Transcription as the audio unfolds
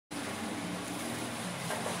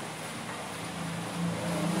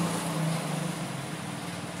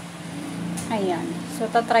Ayan.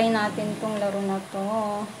 So, tatry natin tong laro na to.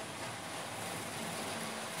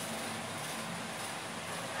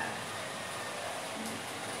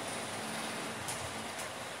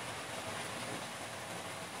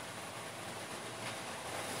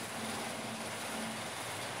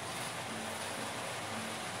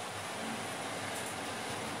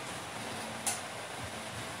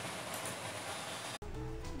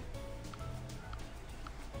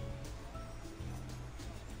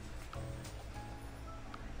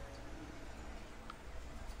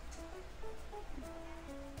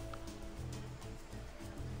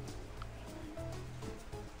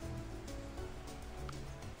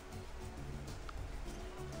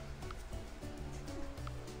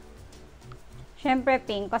 Siyempre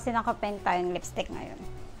pink kasi naka-pink tayong lipstick ngayon.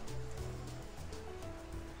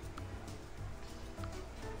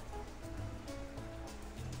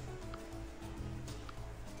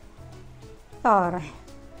 Taray.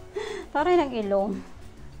 Taray ng ilong.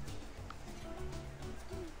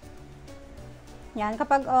 Yan,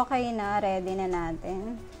 kapag okay na, ready na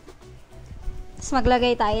natin. Tapos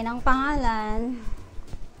maglagay tayo ng pangalan.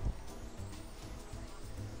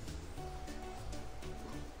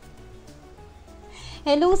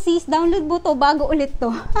 Hello sis, download mo to bago ulit to.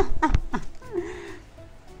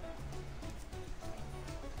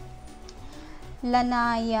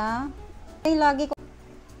 Lanaya. Ay, lagi ko.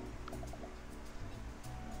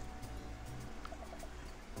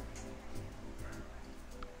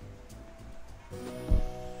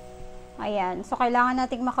 Ayan. So, kailangan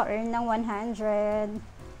nating maka-earn ng 100.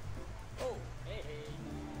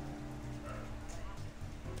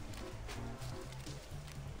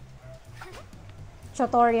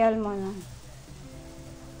 Tutorial mo na.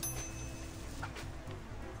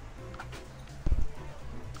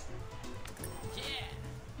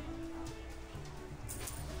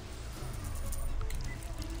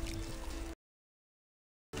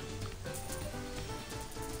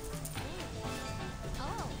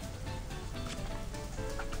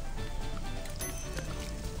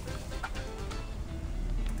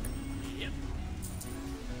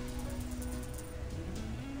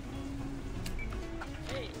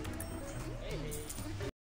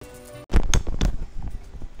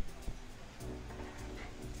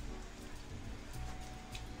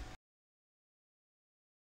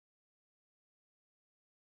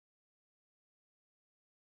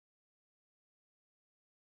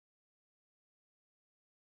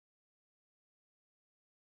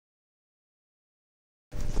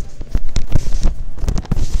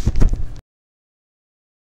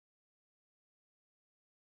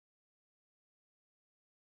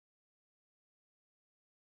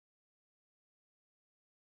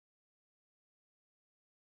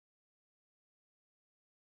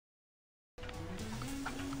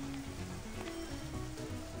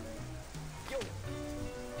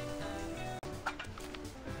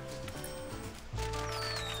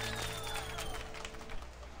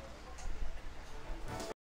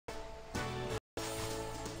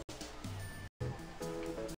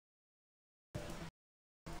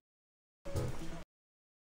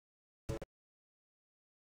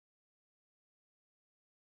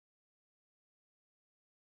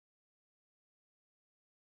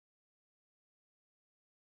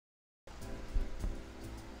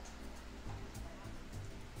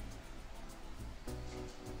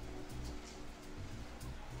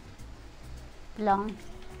 Lang.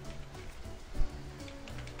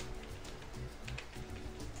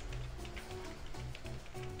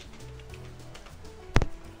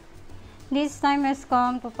 This time has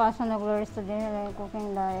come to pass on the glories to dinner and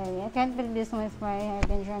cooking diary. I can't believe this one is my I've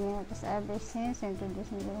been dreaming of this ever since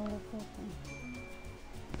introducing the holy cooking.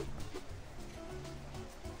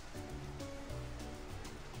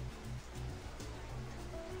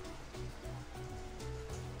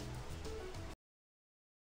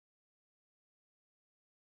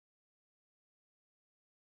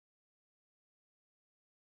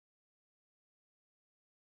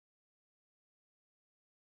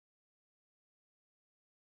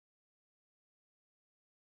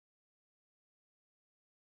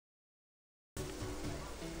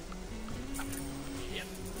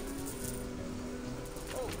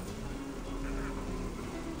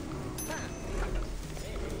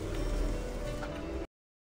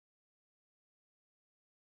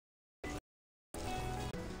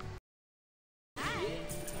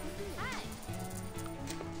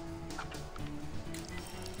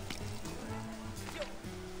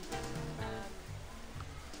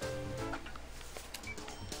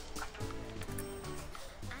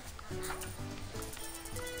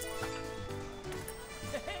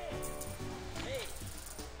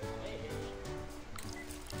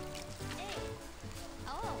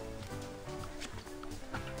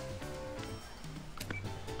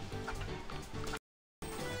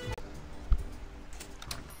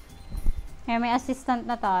 May assistant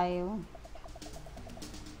na tayo.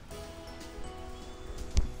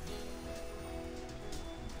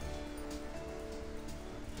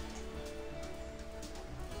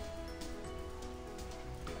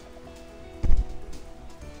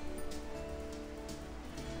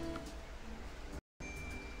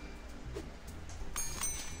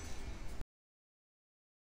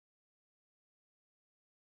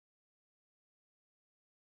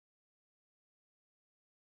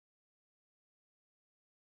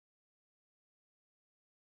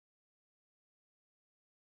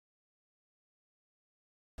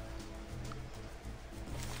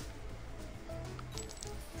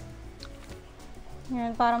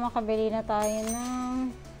 Yan, para makabili na tayo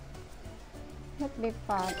ng beef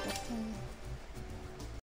patties.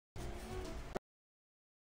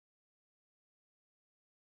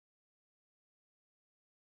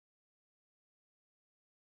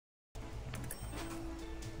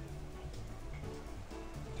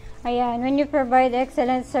 Ayan, when you provide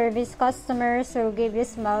excellent service, customers will give you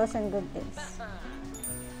smiles and good things.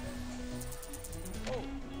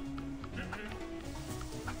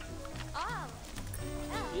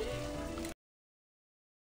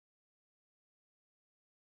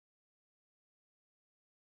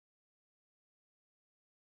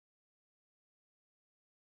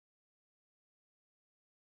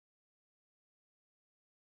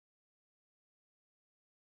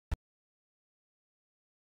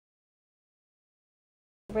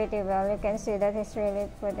 Pretty well. You can see that he's really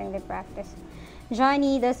putting the practice.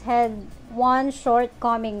 Johnny does had one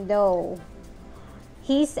shortcoming though.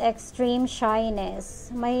 His extreme shyness.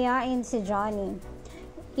 Mahihain si Johnny.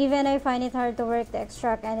 Even I find it hard to work to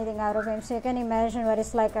extract anything out of him, so you can imagine what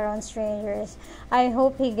it's like around strangers. I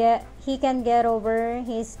hope he can get over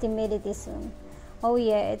his timidity soon. Oh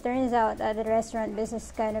yeah, it turns out that the restaurant business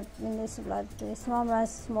is kind of in his blood too. His mom was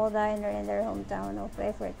a small diner in their hometown of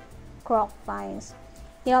Effort, Croc Pines.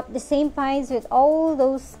 Yup, the same Pines with all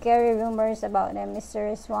those scary rumors about them,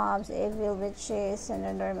 mystery swamps, evil witches, and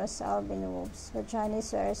enormous albino wolves. But Johnny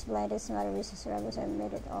swears blind as mother wishes rebels have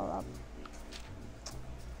made it all up.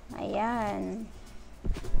 Ayan.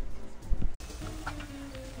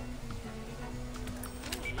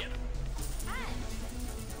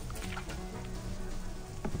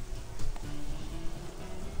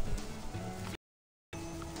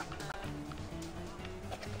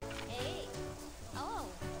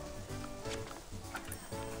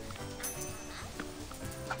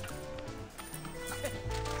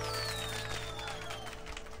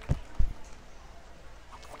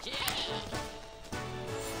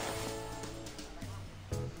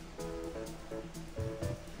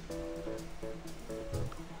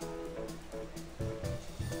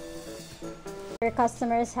 Your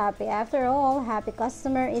customer is happy. After all, happy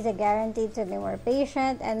customer is a guarantee to be more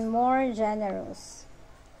patient and more generous.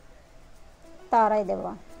 Taray,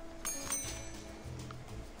 diba?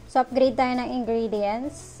 So, upgrade tayo ng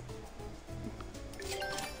ingredients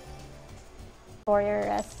for your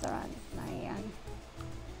restaurant. Ayan.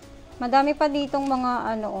 Madami pa ditong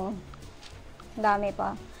mga ano, dami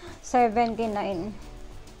pa. 79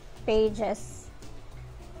 pages.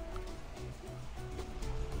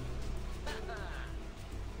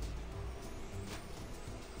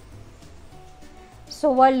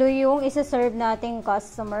 So, 8 yung isa-serve nating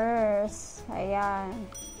customers. Ayan.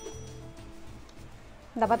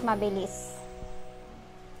 Dapat mabilis.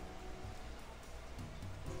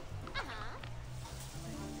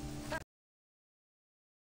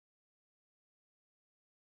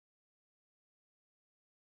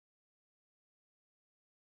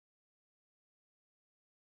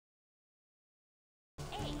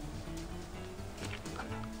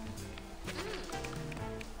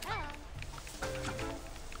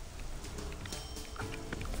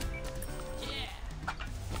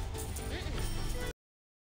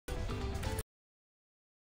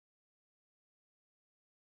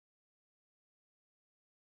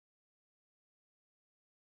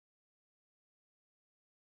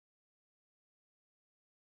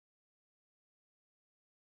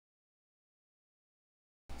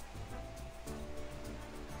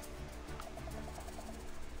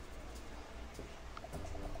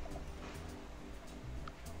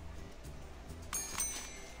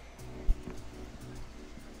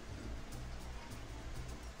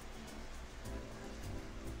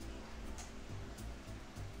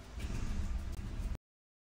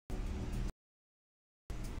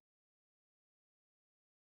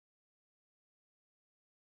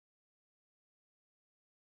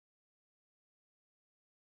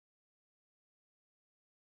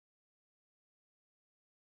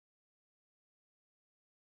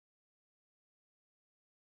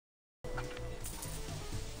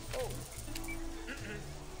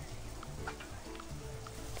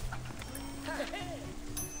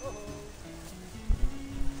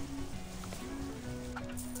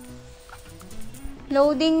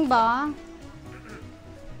 Loading ba?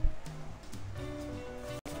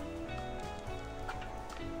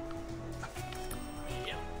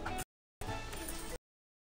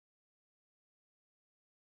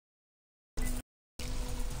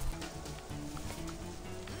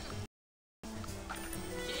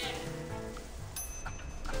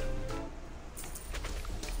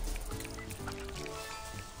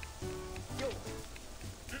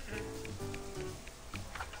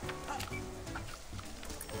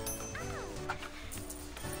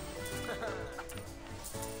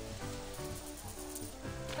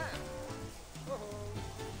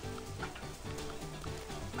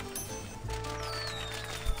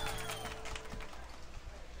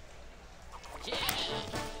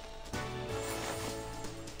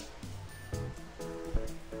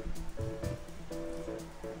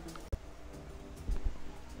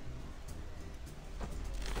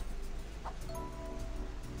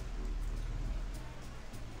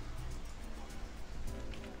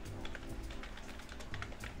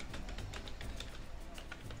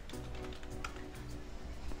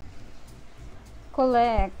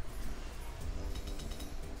 Collect.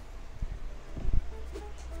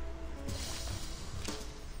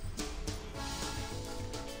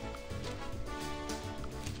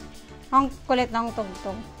 Ang kulit ng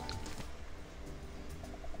tugtog.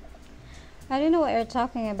 I don't know what you're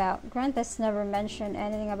talking about. Grant has never mentioned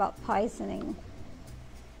anything about poisoning.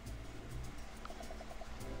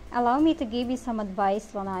 Allow me to give you some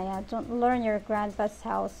advice, Lanaya. Don't learn your grandpa's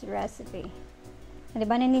house recipe. Di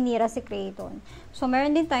ba naninira si Clayton? So,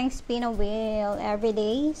 meron din tayong spin a wheel every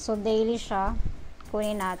day. So, daily siya.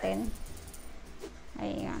 Kunin natin.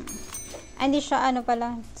 Ayan. Hindi siya,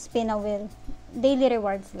 spin a wheel. Daily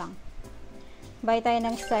rewards lang. Buy tayo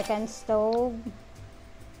ng second stove.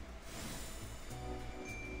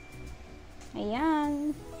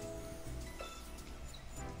 Ayan.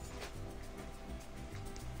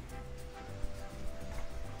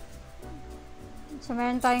 So,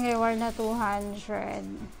 meron tayong reward na 200.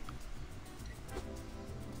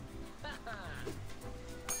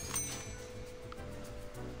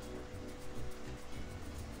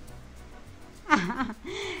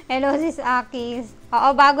 Hello, sis Akis.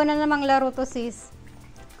 Oo, bago na namang laro to, sis.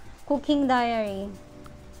 Cooking diary.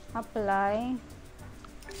 Apply.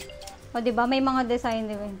 O, diba? May mga design,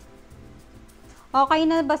 diba? Okay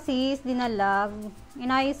na ba, sis? Dinalag.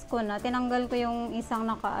 Inayos ko na. Tinanggal ko yung isang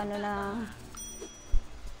na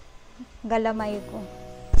galamay ko.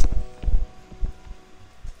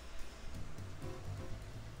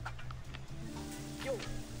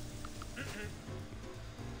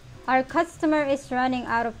 Our customer is running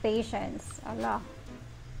out of patience. Allah.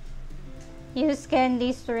 Use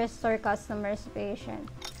candies to restore customer's patience.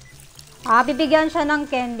 Bibigyan siya ng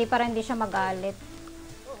candy para hindi siya magalit.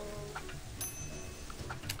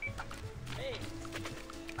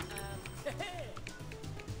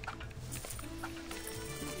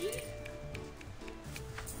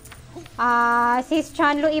 Sis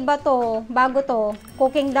Chanlo, iba to. Bago to.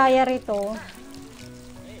 Cooking diary to.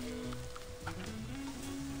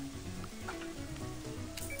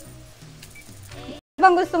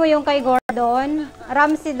 Bang gusto mo yung kay Gordon?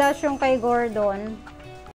 Ramsey Dash yung kay Gordon.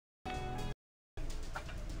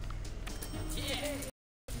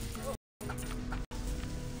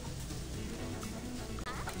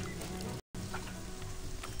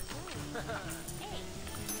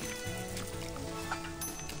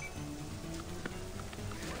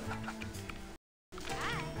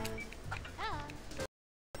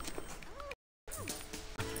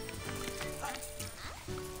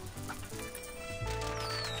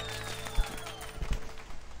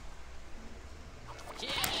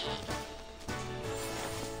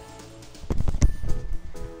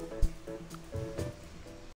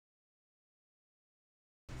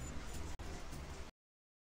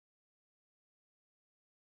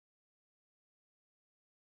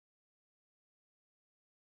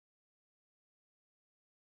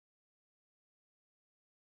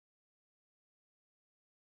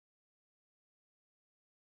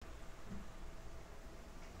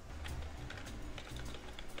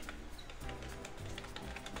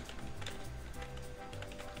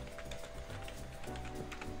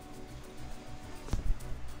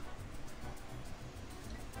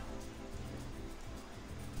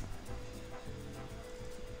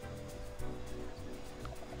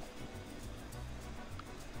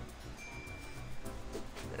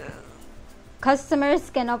 Customers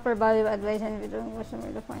can offer valuable advice and video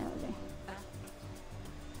customer the final day.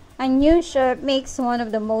 A new chef makes one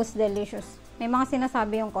of the most delicious. May mga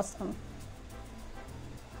sinasabi yung custom.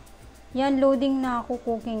 Yan, loading na ako,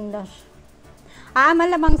 cooking dash.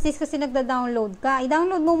 Malamang sis kasi nagda-download ka.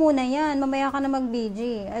 I-download mo muna yan. Mamaya ka na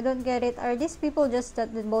mag-BG. I don't get it. Are these people just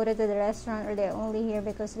that devoted to the restaurant or they only here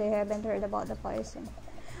because they haven't heard about the poison?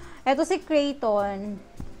 Eto si Creighton.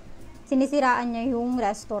 Sinisiraan niya yung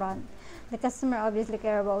restaurant. The customer obviously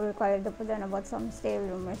care about required to put down about some stale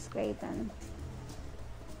rumors, Creighton.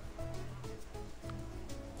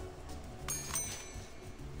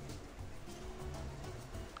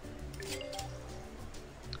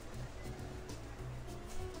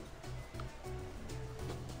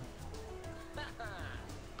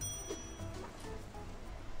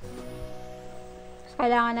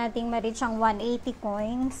 Kailangan nating ma-reach ang 180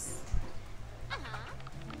 coins.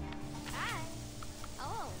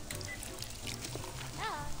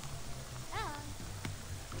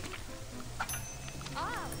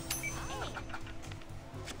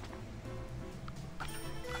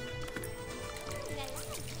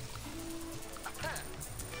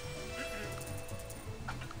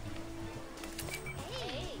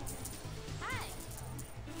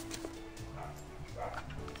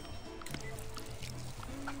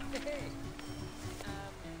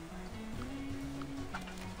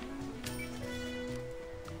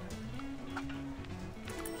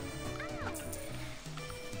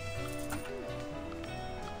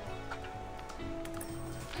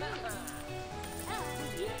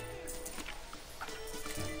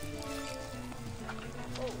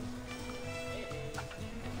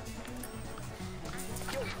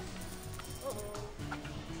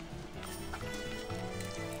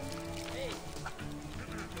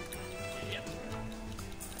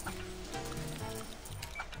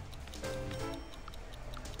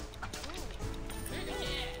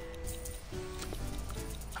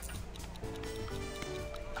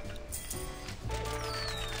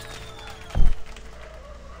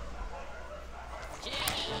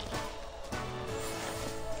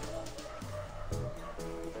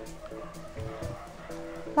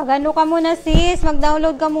 Pag-ano ka muna sis,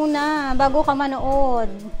 mag-download ka muna bago ka manood.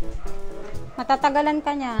 Matatagalan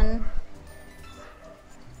ka niyan.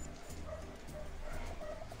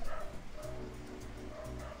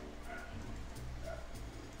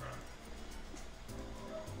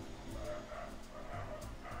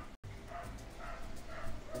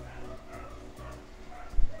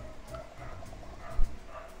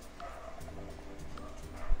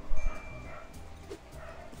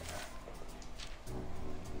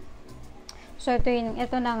 So,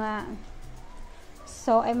 ito na nga.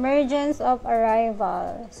 So, emergence of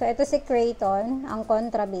arrival. So, ito si Creighton, ang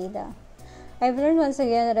kontrabida. I've learned once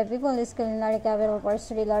again that the people in this culinary capital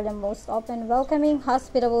really are the most open, welcoming,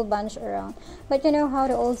 hospitable bunch around. But you know how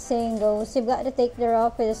the old saying goes, you've got to take the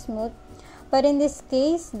rough with the smooth. But in this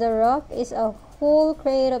case, the rough is a whole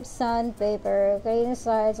crate of sandpaper. Creighton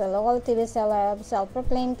sides a local TV celeb,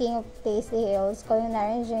 self-proclaimed king of tasty hills,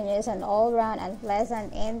 culinary genius, and all-round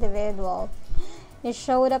unpleasant individual. He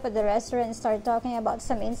showed up at the restaurant and started talking about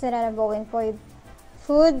some incident involving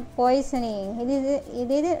food poisoning. He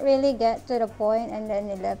didn't really get to the point, and then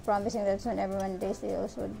he left, promising that soon everyone tasted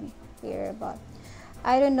hills would hear about.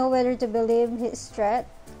 I don't know whether to believe his threat,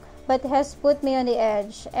 but has put me on the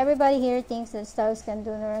edge. Everybody here thinks that styles can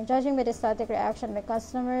do no wrong. Judging by the static reaction by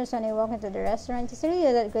customers when they walk into the restaurant, he's really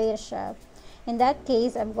that great a chef. In that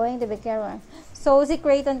case, I'm going to be careful. So, si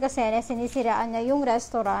Creighton kasi, sinisiraan niya yung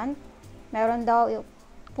restaurant. Meron daw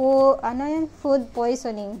food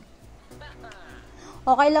poisoning.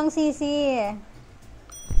 Okay lang, sisi.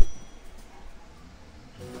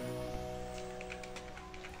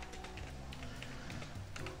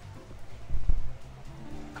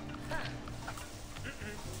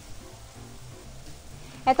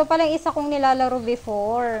 Ito pala yung isa kong nilalaro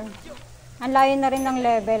before. Ang layo na rin ng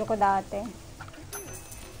level ko dati.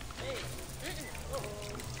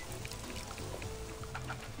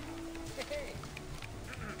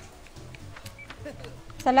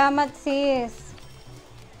 Salamat, sis.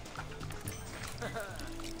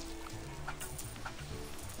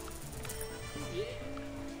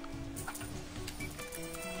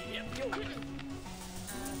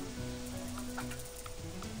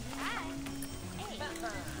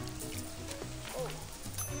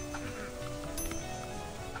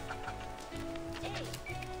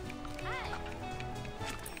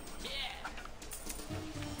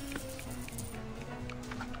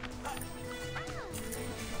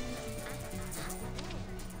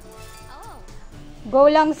 Go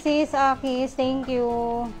lang sis, Akis. Thank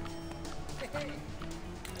you.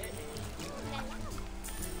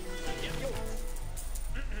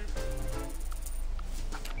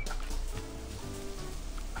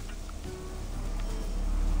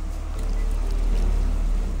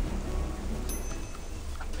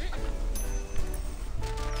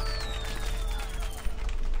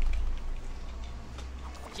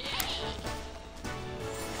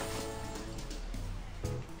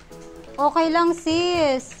 Okay lang,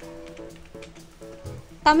 sis.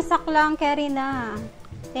 Tamsak lang, carry na.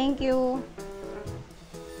 Thank you.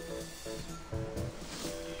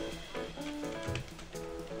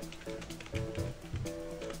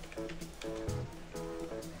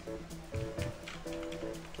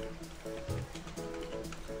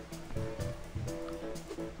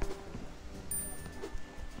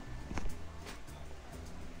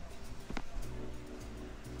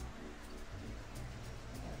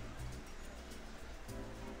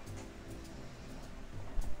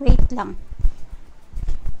 Wait lang.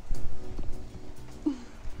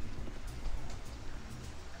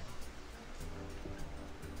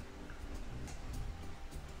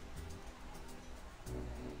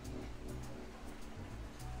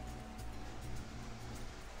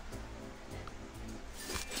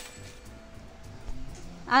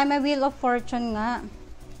 Ay, may Wheel of Fortune nga.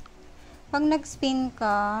 Pag nag-spin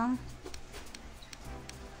ka,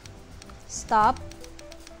 stop.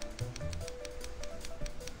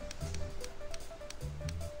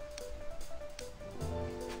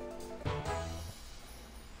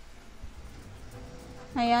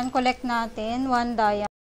 Ayan, collect natin. 1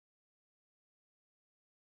 diamond.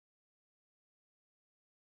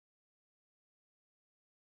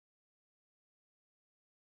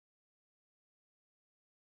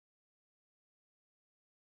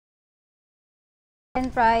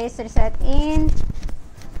 Price, reset in.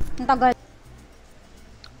 Ang tagal.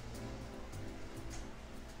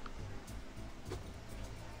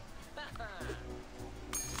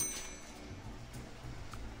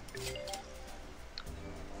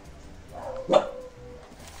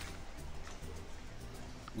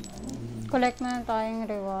 Collect na tayong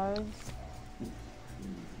rewards.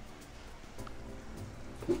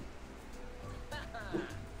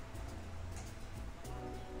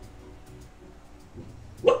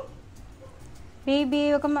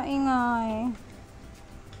 Baby, huwag ka maingay.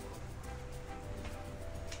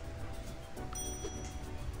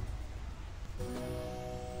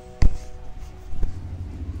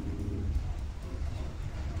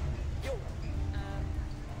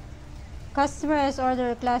 Customers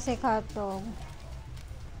order classic hotdog.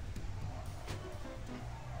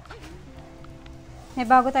 May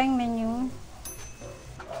bago tayong menu.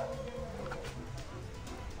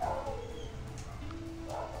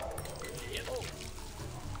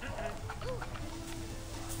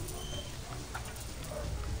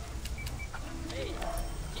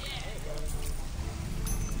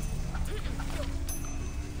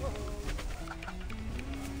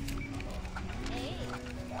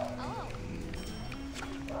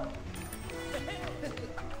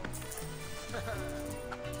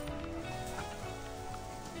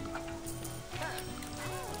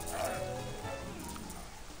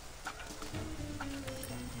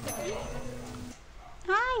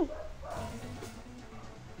 Hi!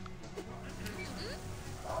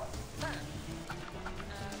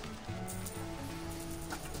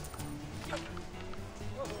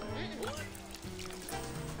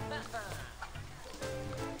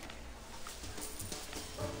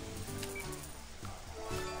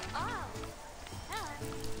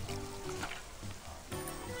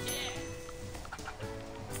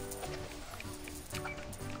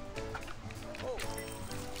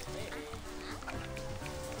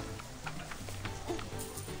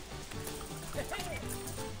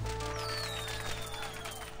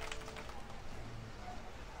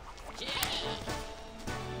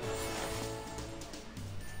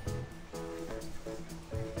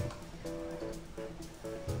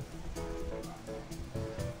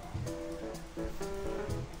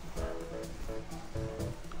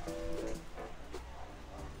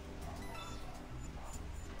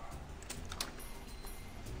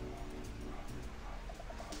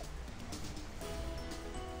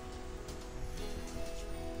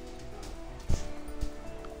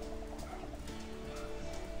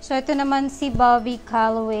 So, ito naman si Bobby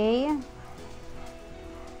Calloway.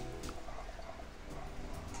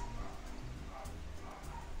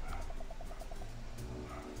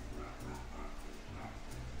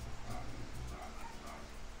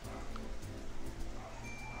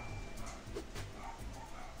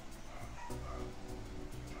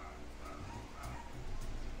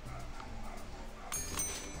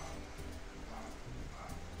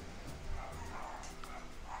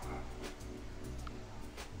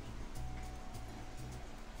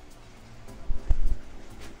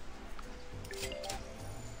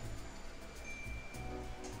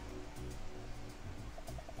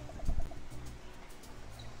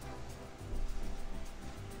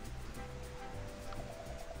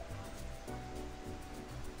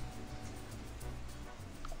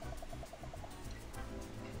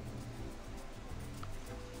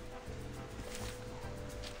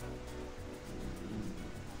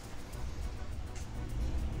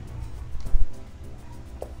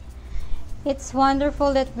 It's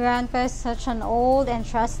wonderful that Grandpa is such an old and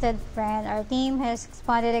trusted friend. Our team has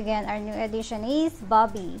expanded again. Our new addition is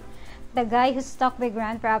Bobby, the guy who stuck with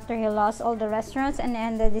Grandpa after he lost all the restaurants and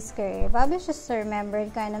ended his career. Bobby's just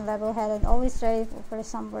remembered, kind and level-headed, always ready for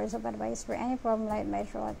some words of advice for any problem life might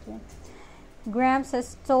throw at you. Gramps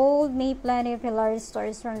has told me plenty of hilarious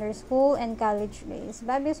stories from their school and college days.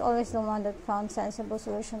 Bobby is always the one that found sensible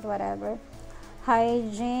solution to whatever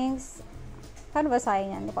hijinks. Paano ba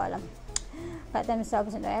sayang yan? Hindi ko alam. Got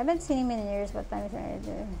themselves into. I haven't seen him in years, but time is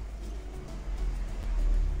ready.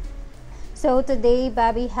 So today,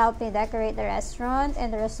 Bobby helped me decorate the restaurant,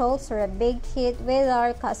 and the results were a big hit with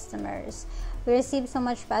our customers. We received so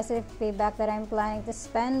much positive feedback that I'm planning to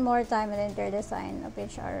spend more time with the interior design of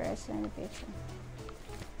each our restaurant in the future.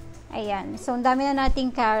 Ayan. So, ang dami na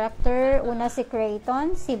nating character. Una si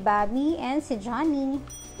Creighton, si Bobby, and si Johnny.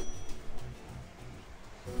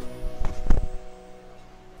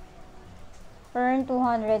 Earn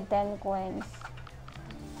 210 coins.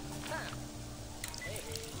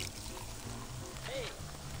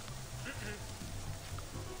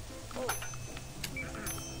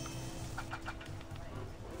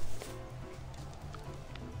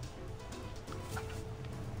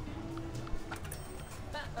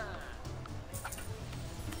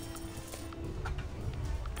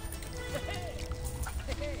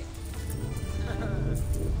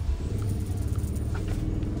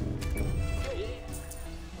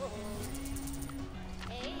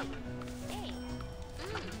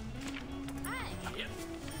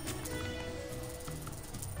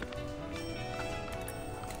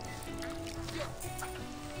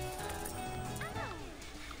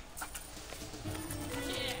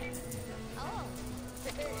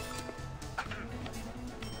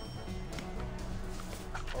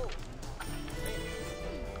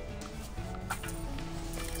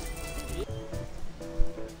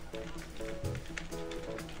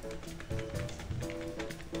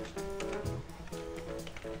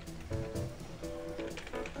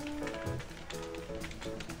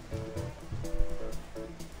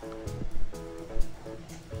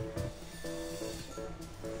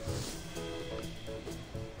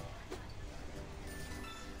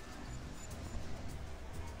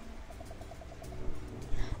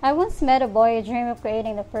 I once met a boy who dreamed of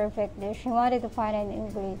creating the perfect dish. He wanted to find an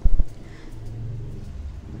ingredient.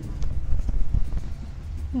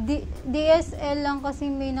 DSL lang kasi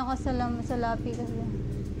may nakasalam sa lapi kasi.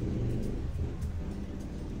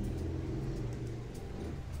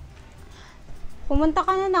 Pumunta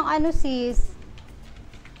ka na ng ano sis?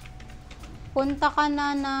 Punta ka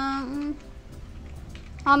na ng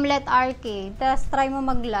Omlet Arcade. Tapos try mo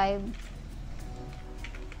mag-live.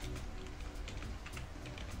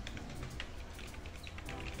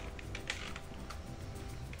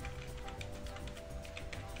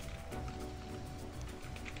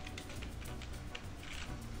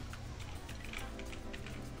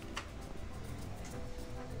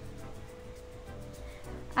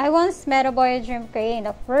 I once met a boy who dreamed of creating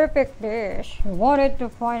the perfect dish. He wanted to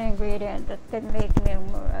find an ingredient that could make me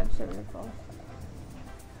more absolutely false.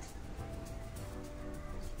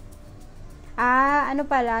 Ano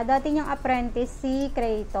pala, dati niyang apprentice si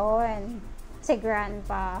Creighton, si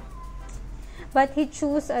Grandpa. But he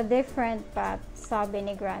chose a different path, sabi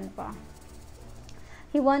ni Grandpa.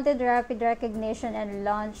 He wanted rapid recognition and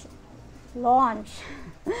launch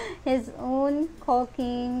his own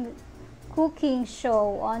cooking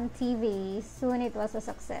show on TV. Soon it was a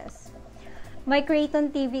success. My Creighton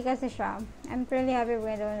TV kasi siya. I'm pretty happy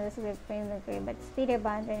with this with Premium Cream, but still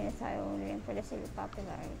abandoned is high only for the silly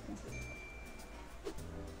popularity.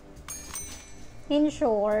 In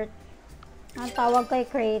short, ang tawag kay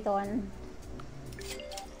Creighton,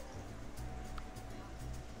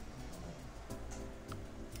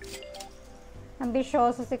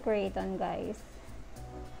 ambisyoso si Creighton, guys.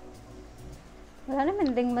 Wala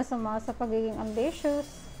naman ding masama sa pagiging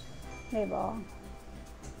ambitious. Diba?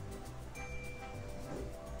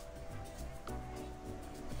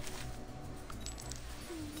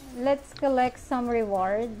 Let's collect some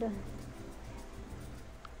reward.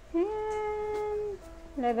 And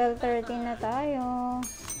level 13 na tayo.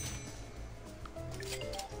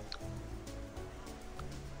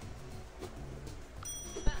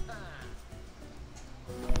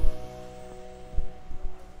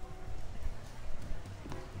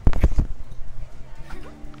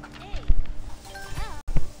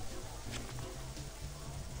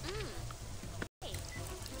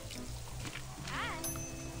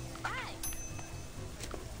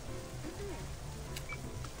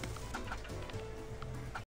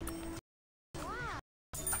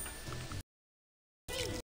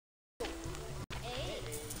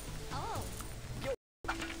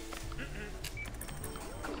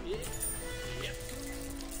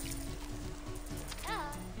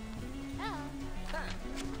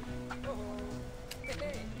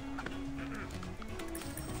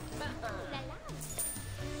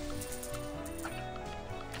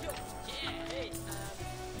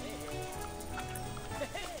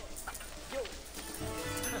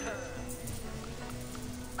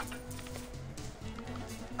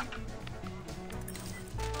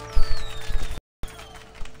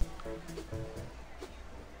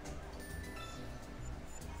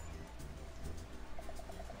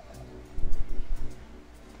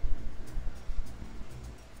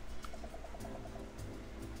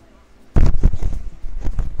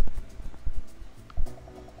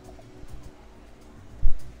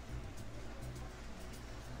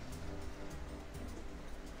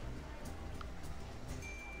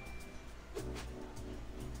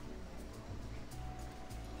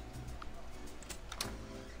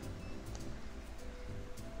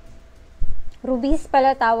 Rubies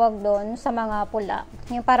pala tawag doon sa mga pula.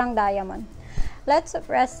 Yung parang diamond. Lots of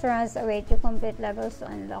restaurants await you complete levels to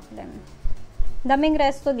unlock them. Daming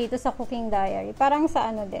resto dito sa Cooking Diary. Parang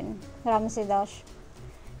sa ano din, Ramsey Dash.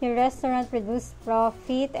 Your restaurant produce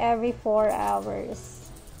profit every 4 hours.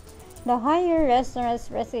 The higher restaurant's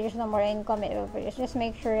prestige, the more income it will produce. Just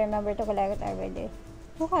make sure you remember to collect it every day.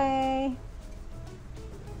 Okay.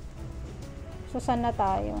 So, saan na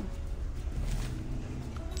tayo?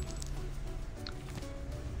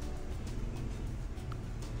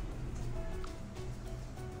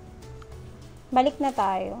 Balik na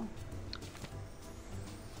tayo.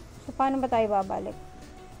 So, paano ba tayo babalik?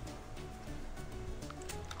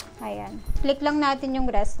 Ayan. Click lang natin yung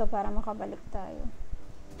resto para makabalik tayo.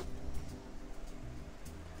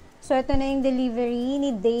 So, ito na yung delivery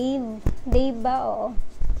ni Dave. Dave ba? Oo.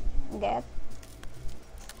 Get.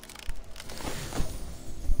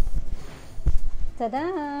 Tada!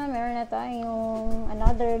 Meron na tayong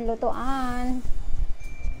another lutuan.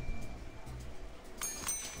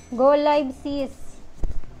 Go live, sis!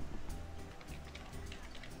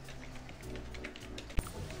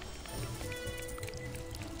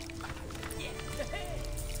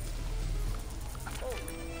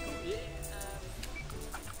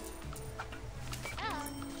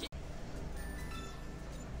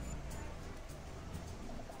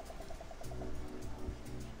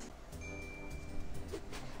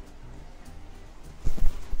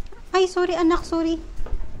 Ay, sorry anak, sorry.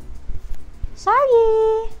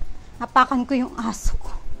 Sorry! Napakan ko yung aso ko.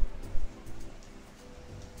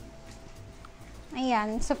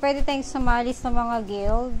 Ayan. So, pwede tayong sumali sa mga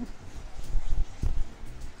guild.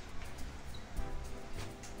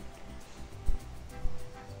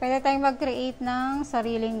 Pwede tayong mag-create ng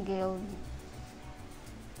sariling guild.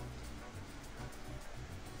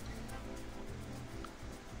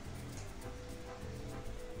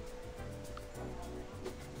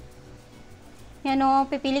 Yan o,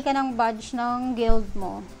 pipili ka ng badge ng guild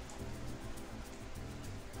mo.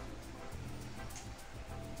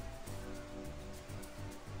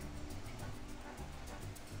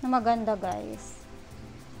 Na maganda, guys.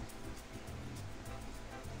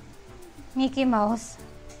 Mickey Mouse.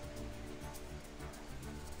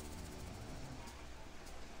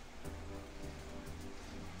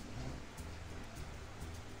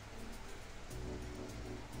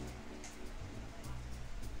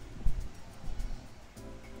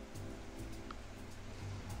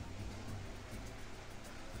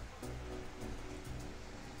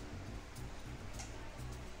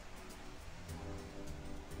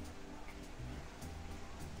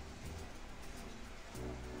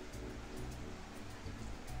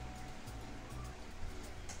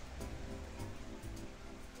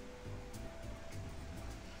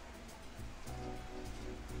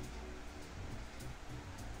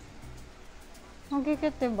 Ang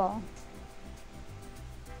cute, diba?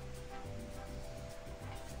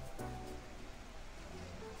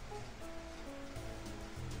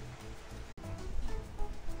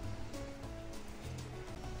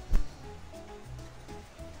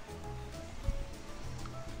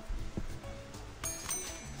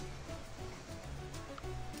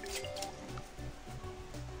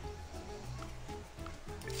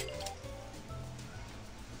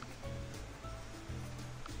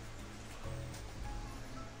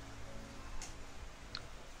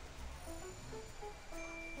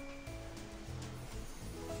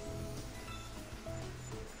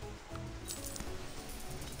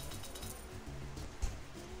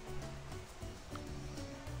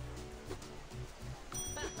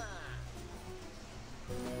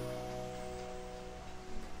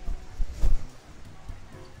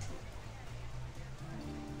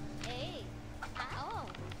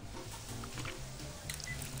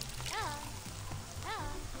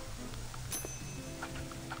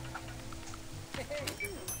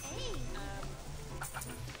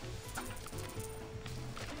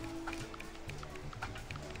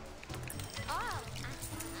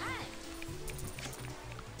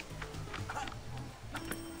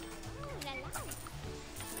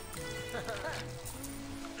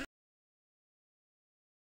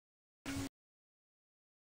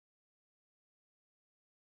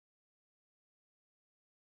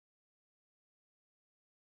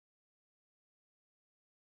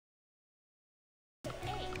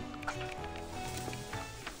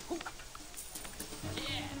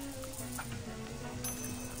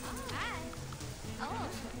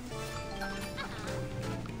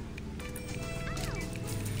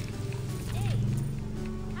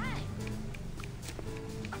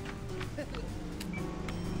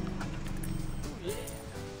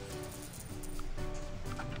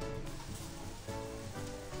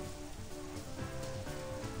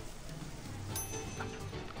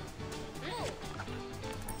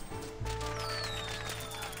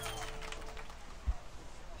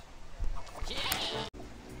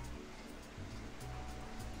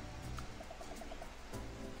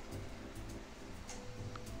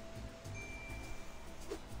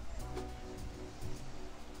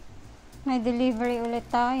 May delivery ulit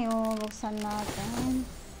tayo. Buksan natin.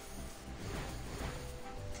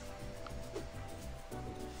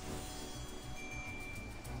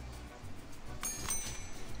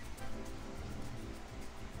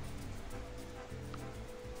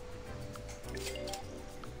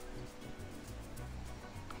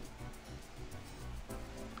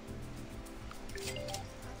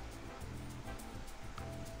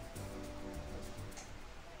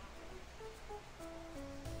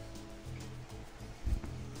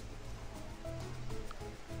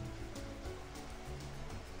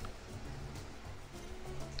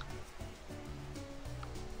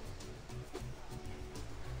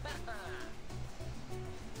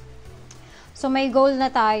 So, may goal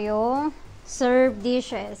na tayo. Serve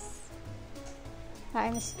dishes.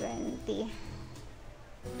 Times 20.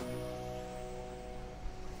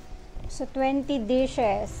 So, 20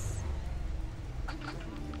 dishes.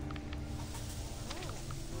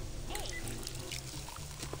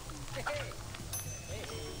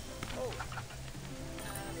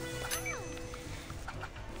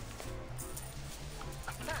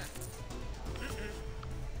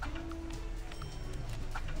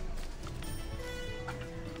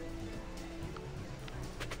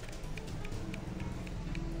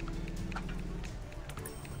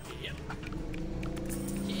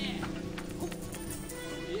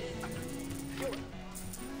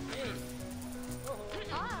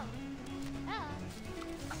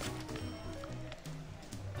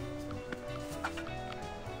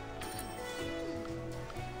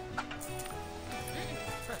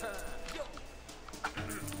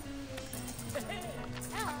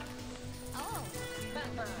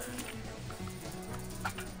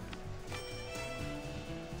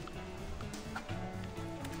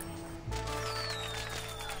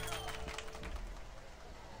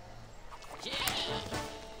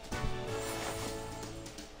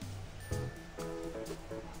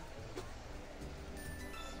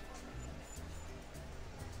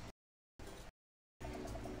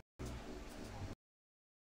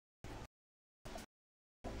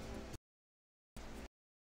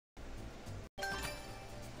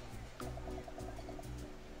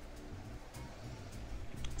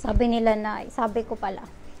 Sabi nila na, sabi ko pala.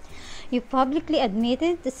 You publicly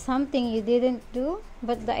admitted to something you didn't do,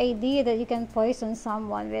 but the idea that you can poison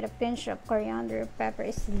someone with a pinch of coriander or pepper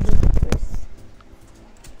is ludicrous.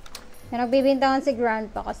 Yan, nagbibintangan si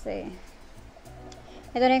Grandpa kasi.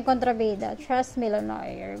 Ito na yung kontrabida. Trust me,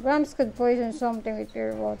 Lanaya. Grams could poison something with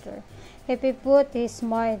pure water. If he put his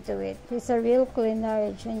mind to it, he's a real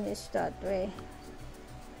culinary genius that way.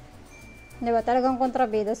 Diba? Talagang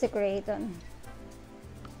kontrabida si Creighton.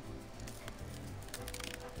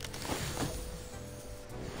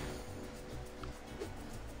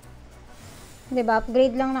 Diba?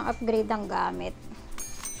 Upgrade lang ng upgrade ang gamit.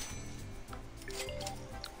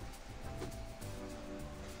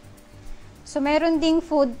 So, meron ding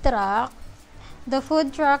food truck. The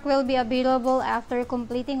food truck will be available after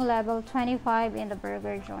completing level 25 in the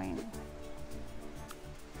burger joint.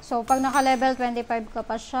 So, pag naka-level 25 ka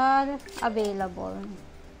pa siya, available.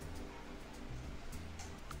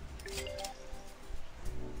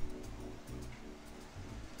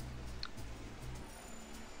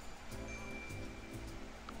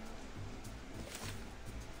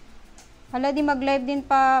 Hala, di mag-live din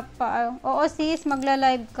pa. Oo sis,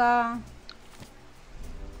 magla-live ka.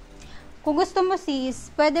 Kung gusto mo sis,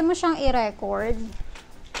 pwede mo siyang i-record.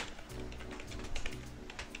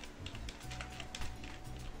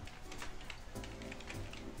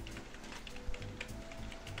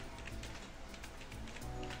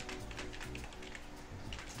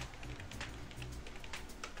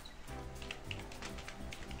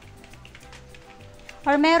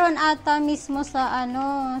 Or meron ata mismo sa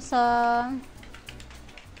ano, sa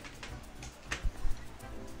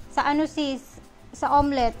ano sis, sa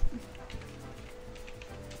Omlet.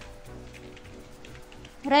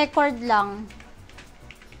 Record lang.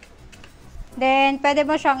 Then, pwede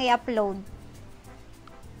mo siyang i-upload.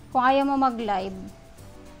 Kung ayaw mo mag-live.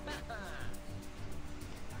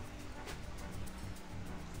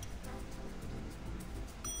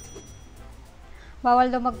 Bawal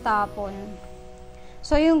daw magtapon.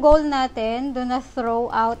 So, yung goal natin, do not throw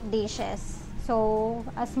out dishes. So,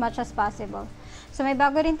 as much as possible. So, may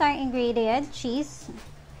bago rin tayong ingredient, cheese.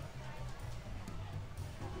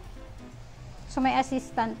 So, may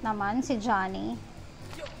assistant naman, si Johnny.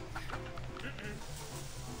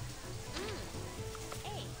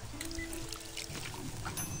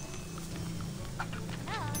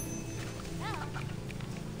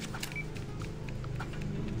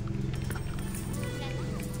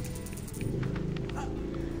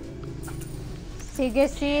 Si Sige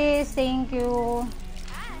sis, thank you.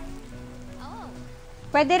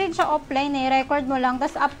 Pwede rin siya offline eh. Record mo lang,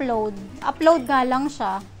 tapos upload. Upload nga lang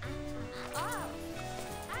siya.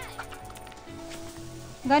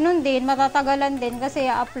 Ganun din, matatagalan din kasi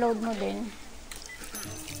i-upload mo din.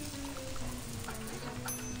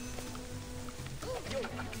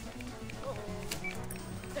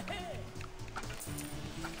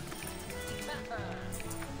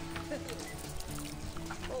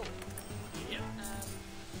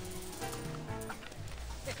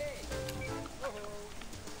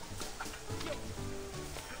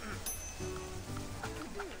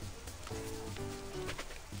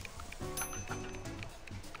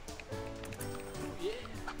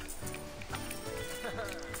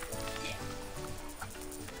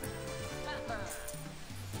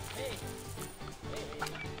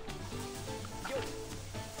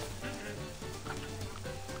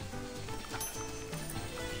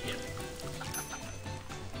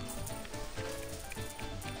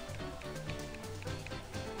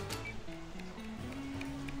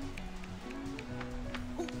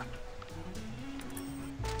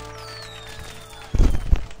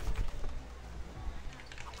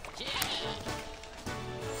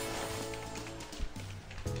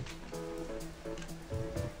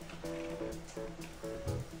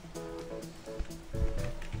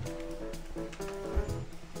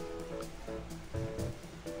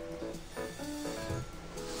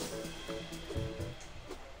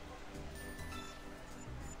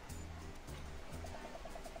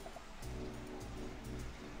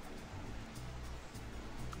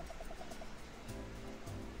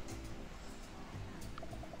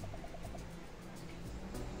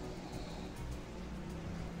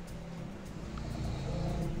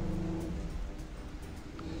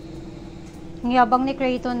 Ang yabang ni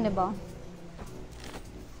Creighton, di ba?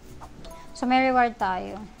 So, may reward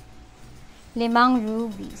tayo. 5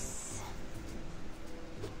 rubies.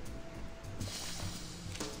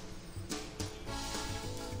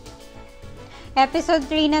 Episode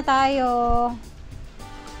 3 na tayo.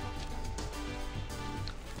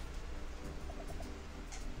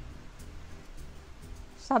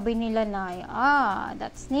 Sabi nila na,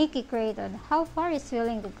 that sneaky Creighton. How far is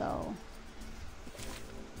willing to go?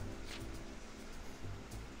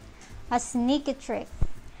 A sneaky trick.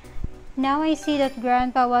 Now I see that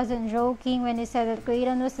Grandpa wasn't joking when he said that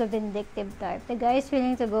Creighton was the vindictive type. The guy is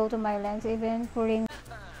willing to go to my lengths, even putting...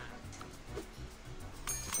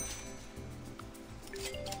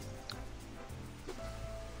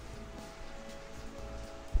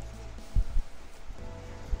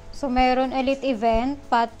 So, meron elite event,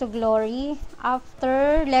 Path to Glory.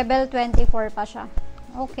 After level 24 pa siya.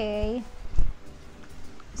 Okay.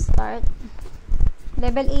 Start.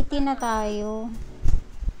 Level 18 na tayo.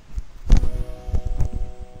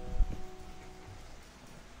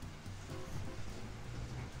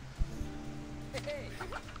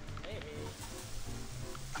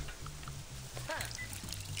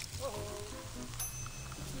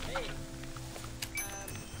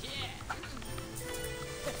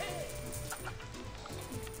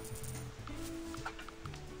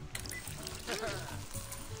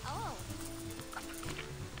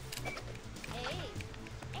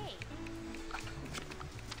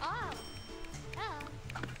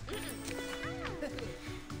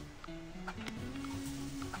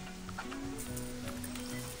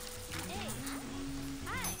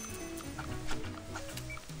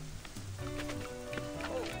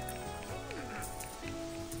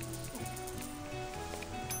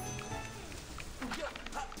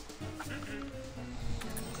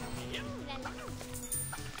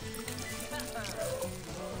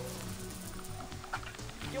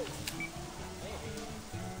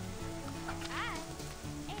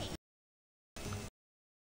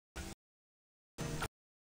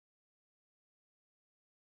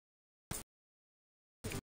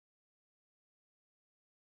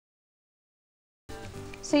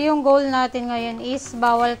 So, yung goal natin ngayon is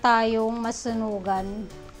bawal tayong masunugan.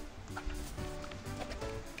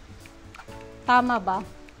 Tama ba?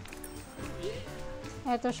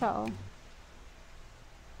 Ito siya, oh.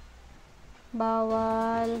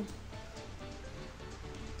 Bawal.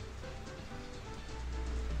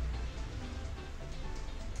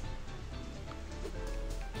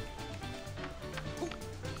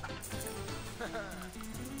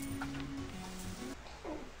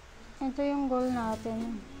 Ito yung goal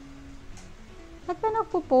natin. Ba't ba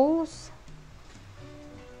nagpo-post?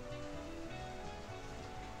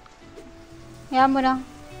 Yan mo na.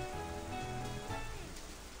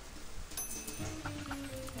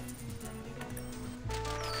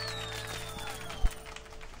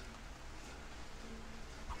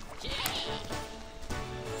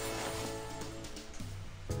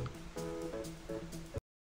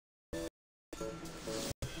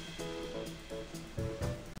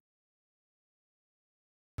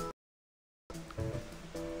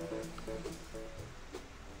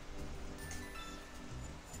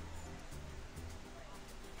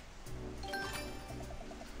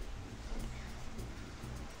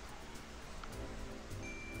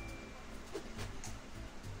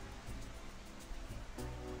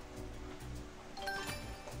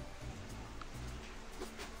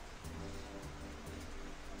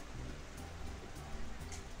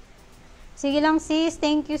 Sige lang sis.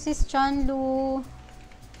 Thank you sis Chanlu.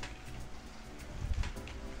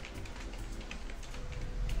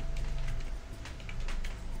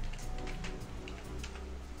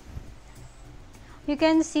 You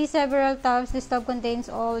can see several tabs. This tab contains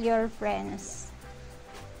all your friends.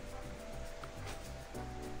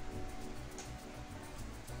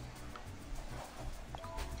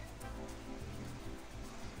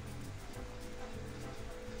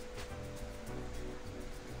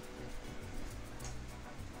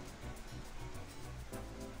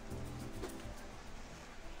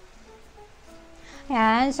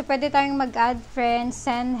 Ayan. So, pwede tayong mag-add friends,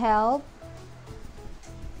 send help.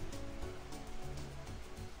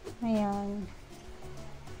 Ayan.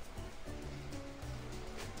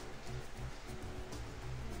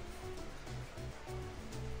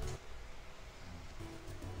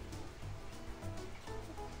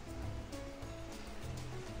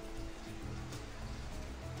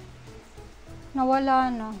 Nawala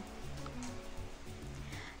na.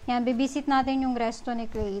 Ayan. Bibisit natin yung resto ni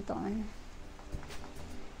Clayton.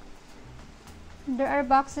 There are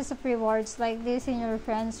boxes of rewards like this in your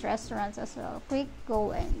friends' restaurants as well. Quick,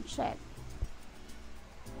 go and check.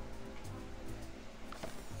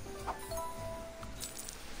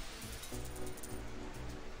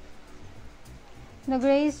 The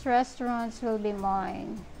Grace restaurants will be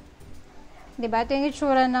mine. Diba? Ito yung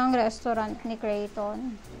itsura ng restaurant ni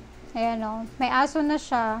Clayton. Ayan o. May aso na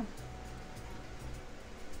siya.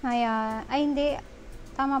 Ayan. Ay, hindi.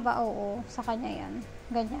 Tama ba? Oo. Sa kanya yan.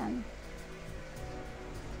 Ganyan.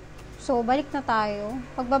 So, balik na tayo.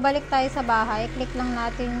 Pagbabalik tayo sa bahay, click lang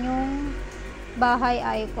natin yung bahay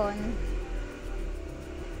icon.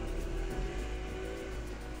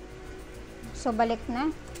 So, balik na.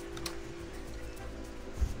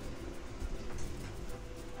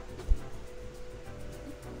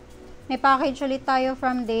 May package ulit tayo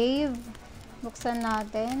from Dave. Buksan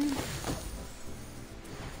natin.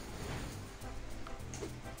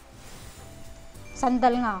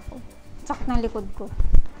 Sandal nga ako. Sak ng likod ko.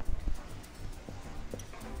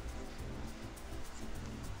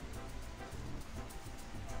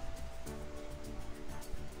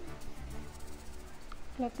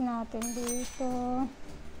 Click natin dito.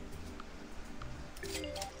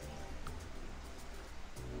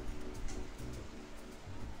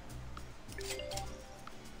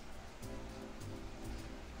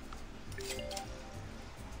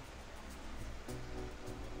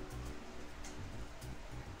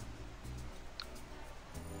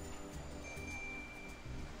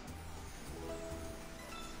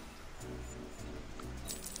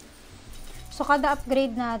 So, kada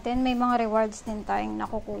upgrade natin, may mga rewards din tayong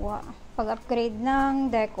nakukuha. Pag-upgrade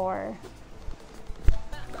ng decor.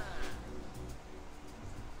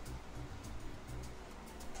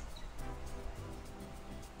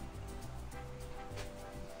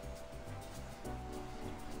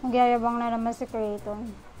 Nagyayabang na naman si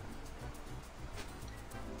Clayton.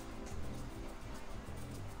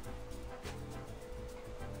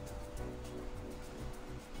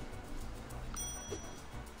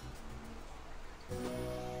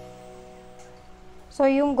 So,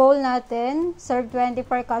 yung goal natin, serve 20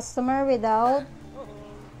 per customer without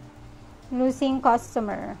losing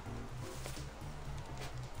customer.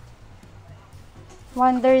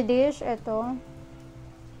 Wonder dish, ito.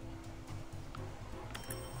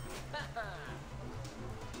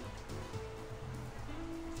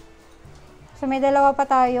 So, may dalawa pa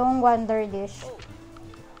tayong wonder dish.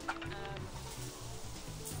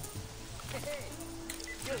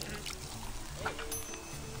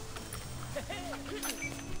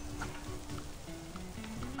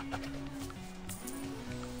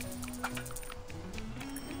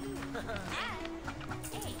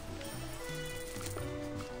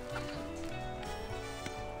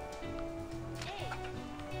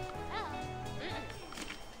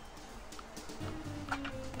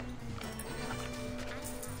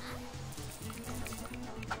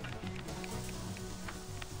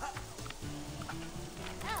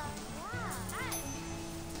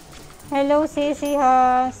 Hello, Sissy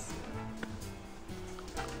Has.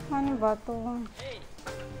 Ano ba to?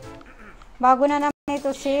 Bago na naman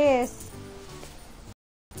ito, sis.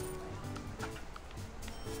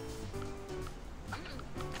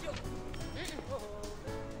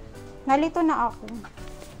 Nalito na ako.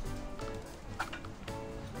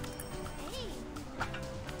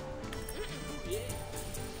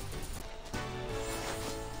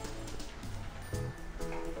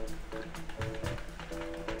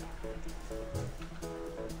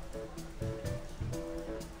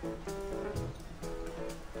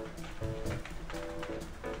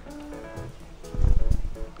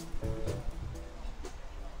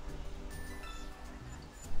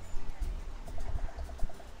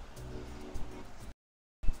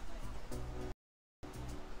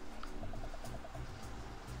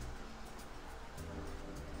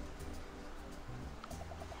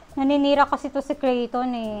 Naninira kasi to si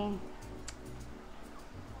Clayton eh.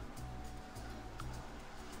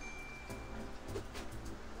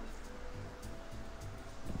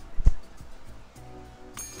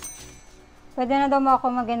 Pwede na daw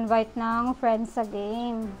ako mag-invite ng friends sa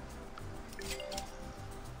game.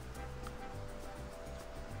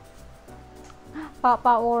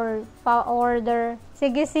 Pa-order.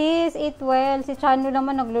 Sige sis, eat well. Si Chano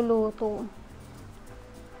naman nagluluto.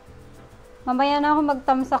 Mamaya na ako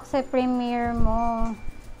magtamsak sa premiere mo.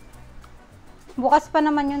 Bukas pa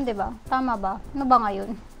naman yun, 'di ba? Tama ba? Ano ba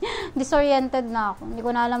ngayon? Disoriented na ako. Hindi ko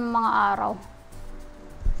na alam ang mga araw.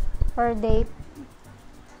 Per date.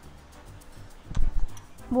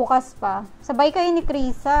 Bukas pa. Sabay kayo ni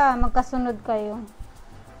Krisa. Magkasunod kayo.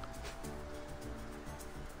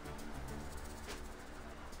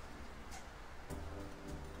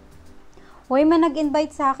 Uy, may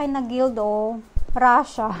nag-invite sa akin na guild, oh.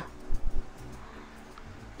 Russia.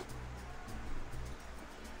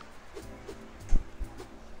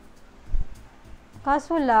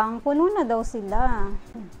 Kaso lang, puno na daw sila.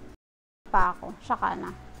 Pa ako, saka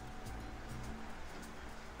na.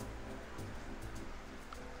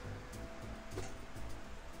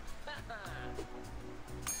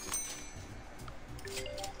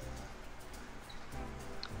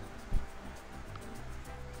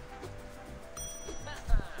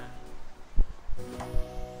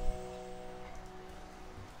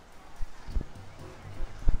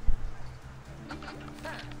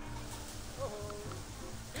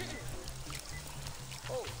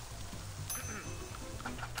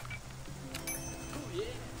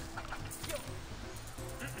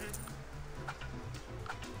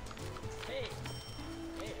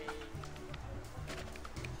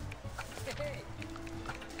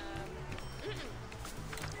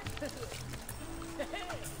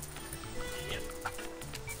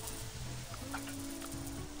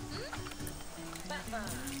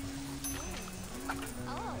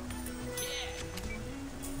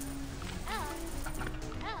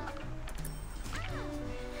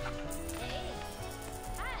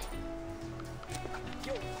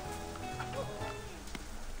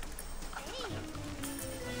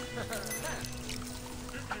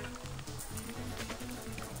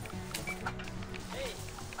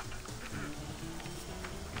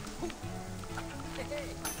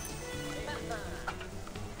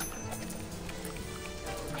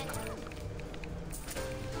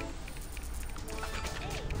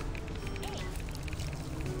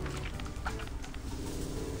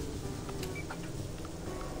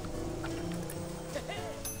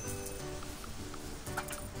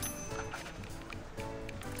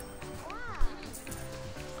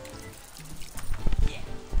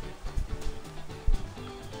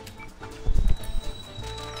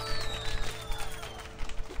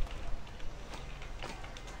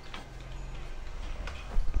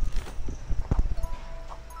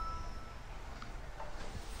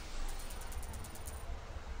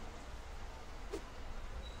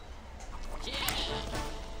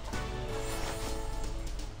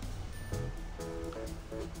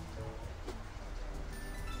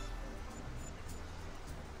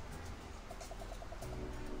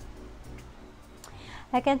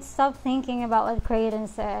 I can't stop thinking about what Creighton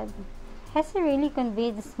said. Has he really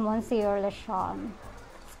convinced Monsieur LeSean?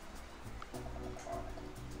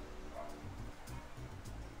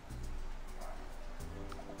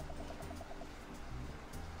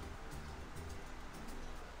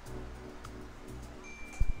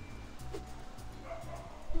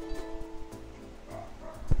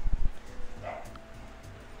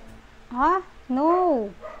 Huh?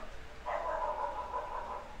 No.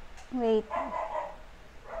 Wait.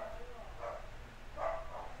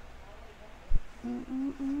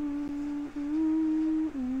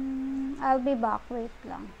 I'll be back. Wait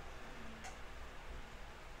lang.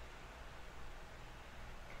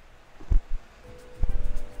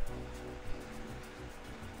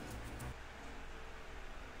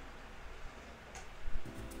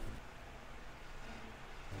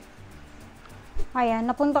 Ayan,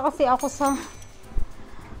 napunta kasi ako sa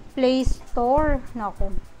Play Store.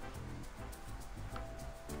 Naku.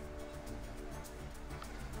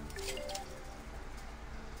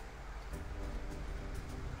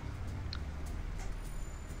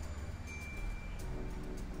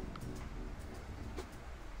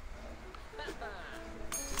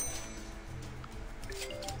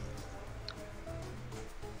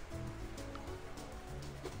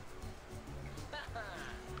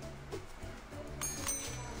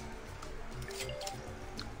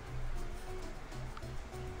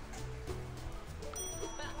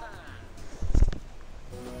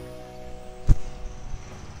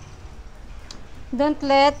 Don't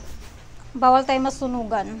let, bawal tayo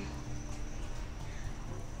masunugan.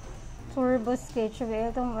 Turbo skate should be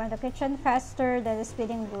able to run the kitchen faster than a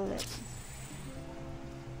speeding bullet.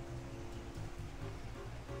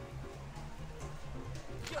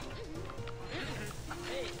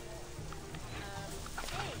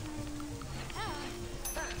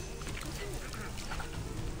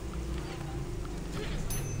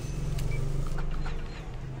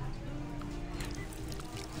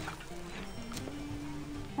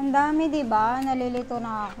 Ang dami, diba? Nalilito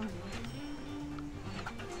na ako.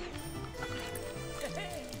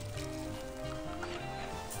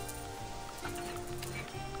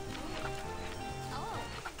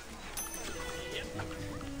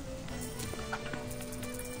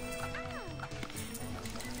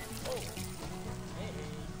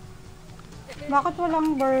 Bakit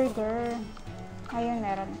walang burger? Ayun,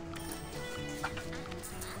 meron.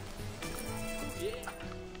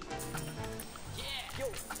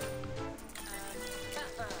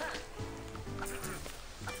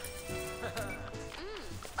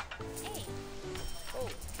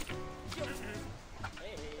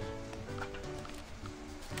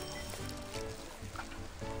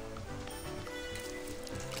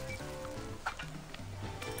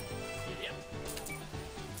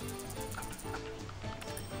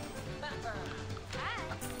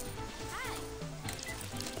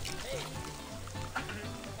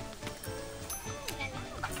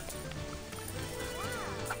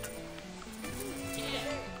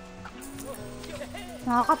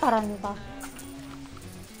 Nakakataranta.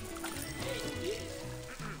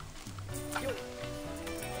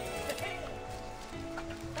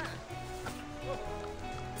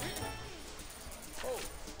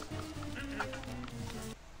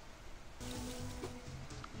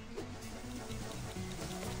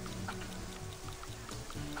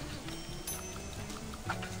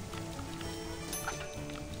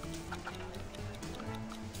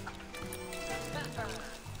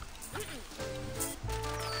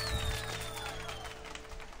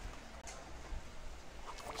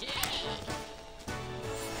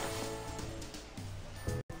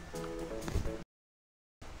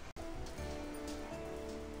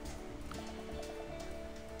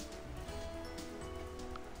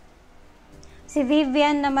 Si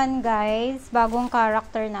Vivian naman, guys, bagong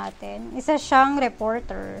character natin. Isa siyang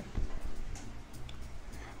reporter.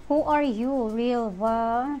 Who are you? Real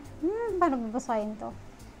ba? Paano babasahin to?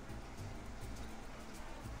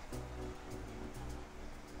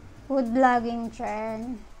 Food vlogging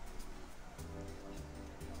trend.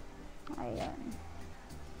 Ayan.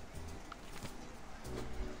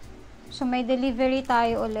 So, may delivery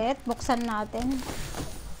tayo ulit. Buksan natin.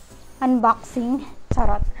 Unboxing.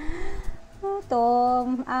 Charot. Ito,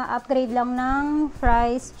 upgrade lang ng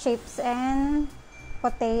fries, chips, and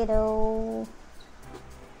potato.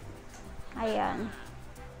 Ayan.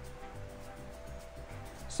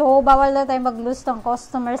 So, bawal na tayo mag-lose ng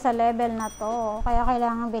customer sa level na to. Kaya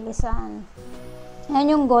kailangan bilisan.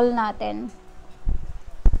 Yan yung goal natin.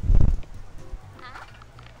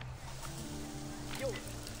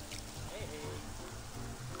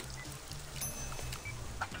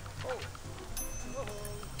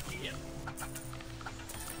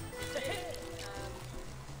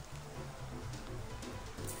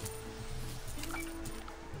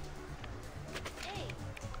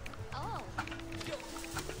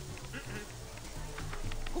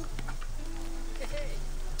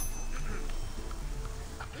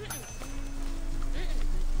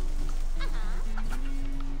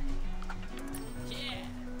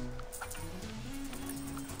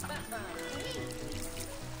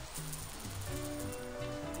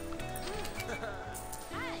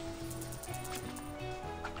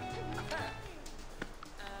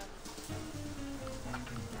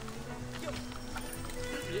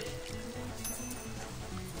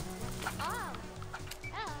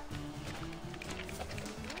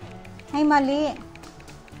 Ay, mali.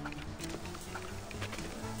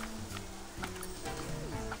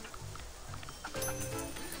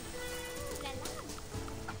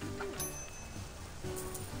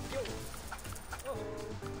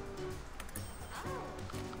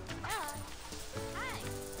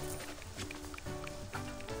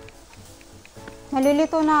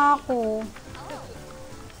 Nalilito na ako.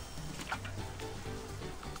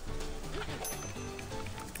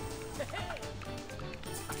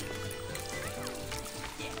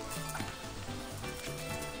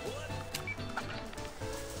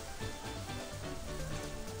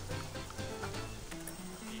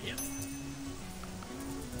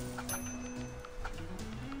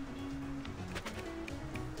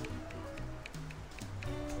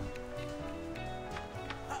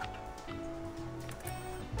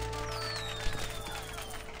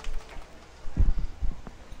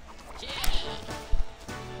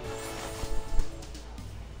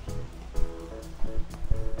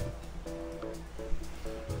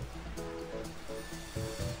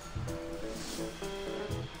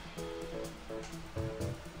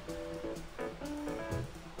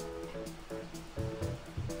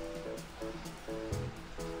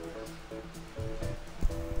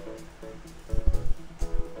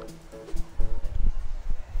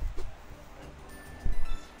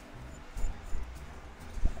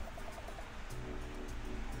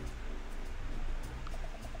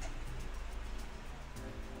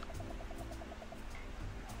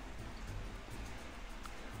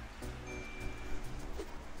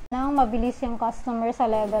 Nang mabilis yung customer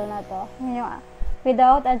sa level na to. Yung,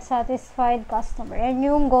 without unsatisfied customer. Yan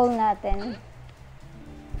yung goal natin.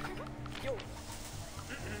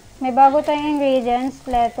 May bago tayong ingredients,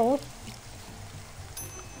 lettuce.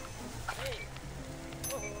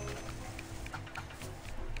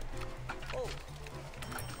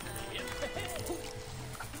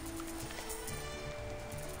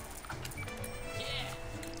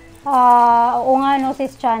 Oo nga no,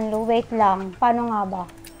 sis Chanlu. Wait lang. Paano nga ba?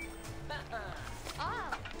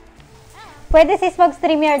 Pwede sis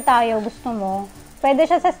mag-StreamYard tayo. Gusto mo? Pwede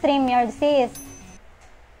siya sa StreamYard sis.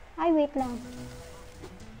 Ay, wait lang.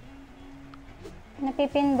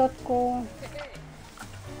 Napipindot ko.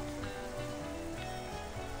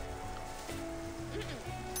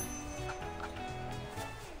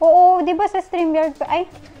 Oo, di ba sa StreamYard?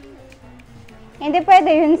 Ay. Hindi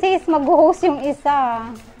pwede yun sis. Mag-host yung isa.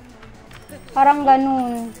 Parang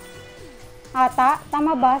ganun. Ata?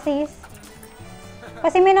 Tama ba sis?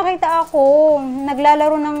 Kasi may nakita ako,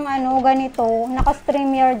 naglalaro ng ganito,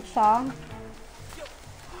 naka-StreamYard siya.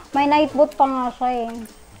 May nightbot pa nga siya eh.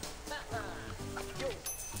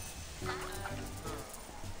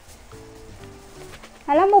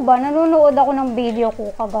 Alam mo ba, nanonood ako ng video ko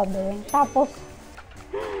kagabi. Tapos,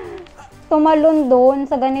 tumalon doon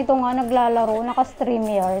sa ganito nga naglalaro,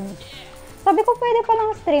 naka-StreamYard. Sabi ko, pwede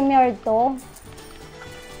palang StreamYard to.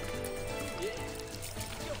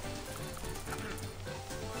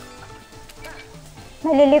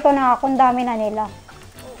 Nalilito na ako, ang dami na nila.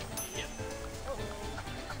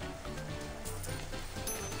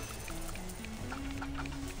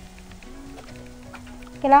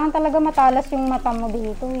 Kailangan talaga matalas yung mata mo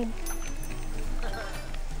dito eh.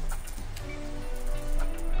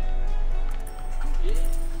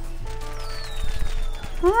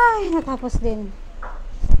 Ay, natapos din.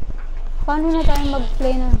 Paano na tayo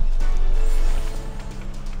mag-play na?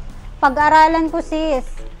 Pag-aralan ko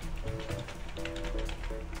sis.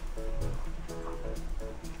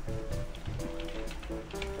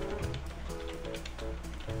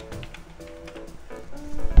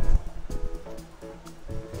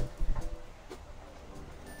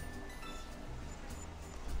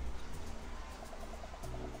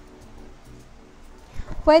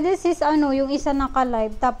 Pwede sis yung isa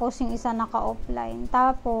naka-live, tapos yung isa naka-offline.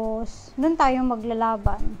 Tapos, doon tayo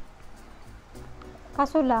maglalaban.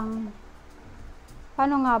 Kaso lang,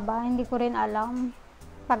 paano nga ba? Hindi ko rin alam.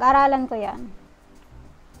 Pag-aralan ko yan.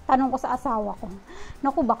 Tanong ko sa asawa ko.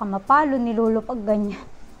 Naku, baka mapalo ni Lolo pag ganyan.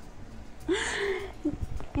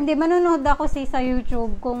 Hindi, manonood ako sa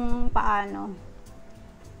YouTube kung paano.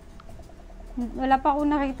 Wala pa ako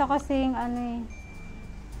nakita kasing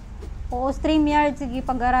Oo, StreamYard, sige,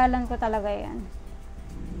 pag-aralan ko talaga yan.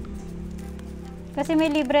 Kasi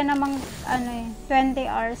may libre namang,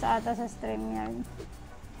 20 hours ata sa StreamYard.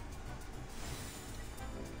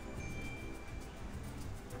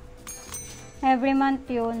 Every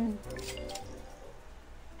month yun.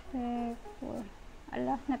 3, 4.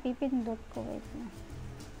 Ala, napipindot ko. Wait na.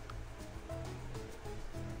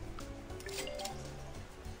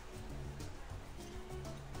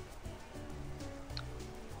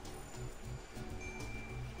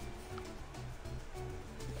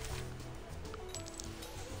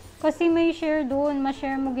 Kasi may share doon,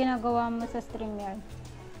 ma-share mo ginagawa mo sa StreamYard.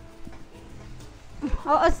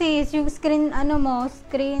 Oo sis, yung screen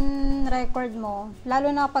record mo,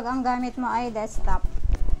 lalo na pag ang gamit mo ay desktop.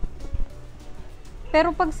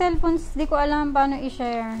 Pero pag cellphones, di ko alam paano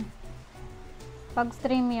i-share. Pag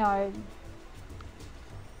StreamYard.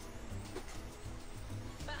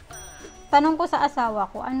 Tanong ko sa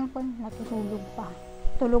asawa ko, ano po natutulog pa?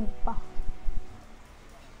 Tulog pa.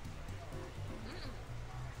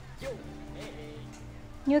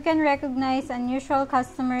 You can recognize unusual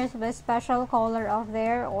customers by special color of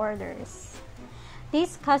their orders.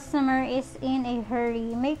 This customer is in a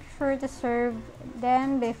hurry. Make sure to serve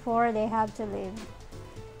them before they have to leave.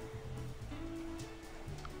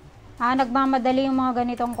 Nagmamadali yung mga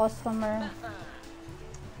ganitong customer.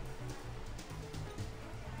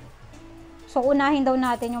 So, unahin daw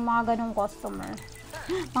natin yung mga ganong customer.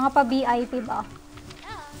 Mga pa-VIP ba?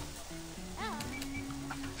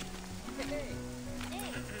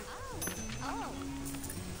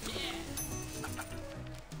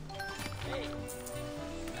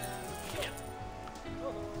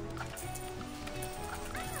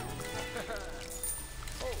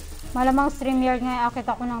 Malamang StreamYard nga, akit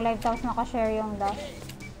ako ng live tapos nakashare yung dash.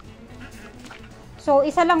 So,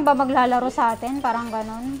 isa lang ba maglalaro sa atin? Parang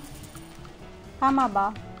ganon. Tama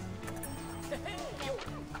ba?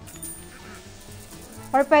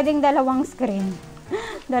 Or pwedeng dalawang screen?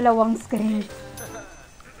 Dalawang screen.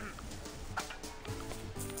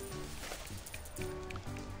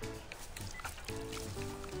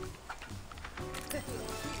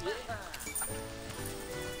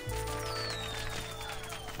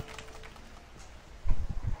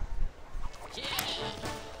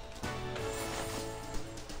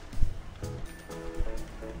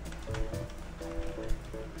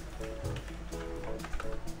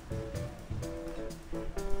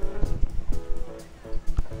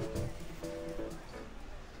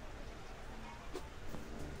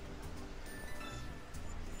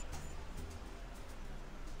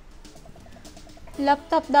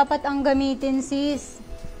 Laptop dapat ang gamitin, sis.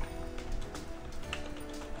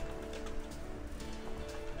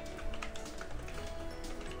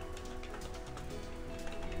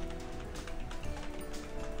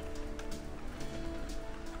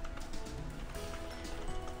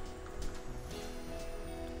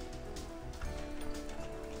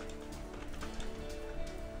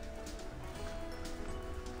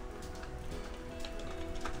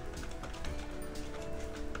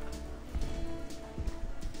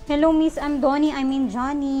 Hello, Miss. I'm Donnie. I mean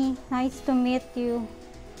Johnny. Nice to meet you.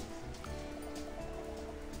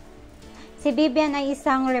 Si Vivian ay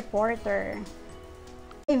isang reporter.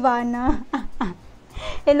 Ivana.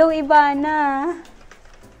 Hello, Ivana.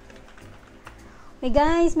 Hey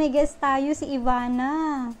guys, may guest tayo, si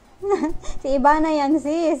Ivana. Si Ivana yan,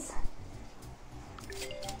 sis.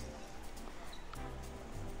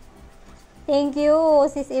 Thank you,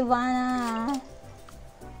 sis Ivana.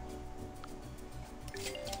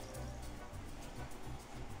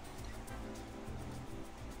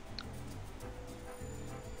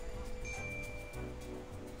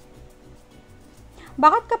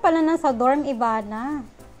 Bakit ka pala nasa dorm, Ivana?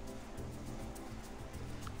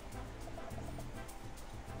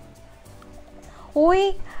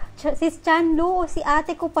 Uy, sis Chanlu, si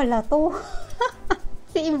ate ko pala to.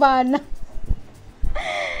 Si Ivana.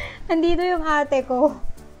 Andito yung ate ko.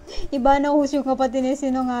 Ivana Hus yung kapatid ni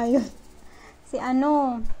sino nga yun? Si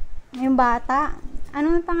ano, yung bata.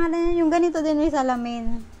 Ano yung pangalan niya? Yung ganito din may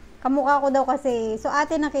salamin. Kamukha ko daw kasi. So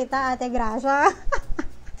ate nakita, ate Gracia.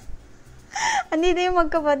 Andito yung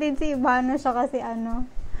magkapatid si Ivana siya kasi ano.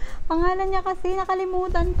 Pangalan niya kasi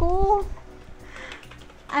nakalimutan ko.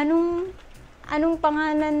 Anong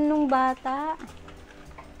pangalan nung bata?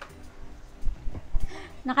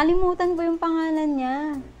 Nakalimutan ko yung pangalan niya.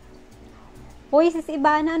 Hoy, sis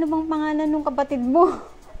Ivana, ano bang pangalan nung kapatid mo?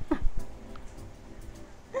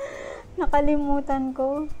 Nakalimutan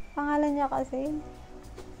ko. Pangalan niya kasi.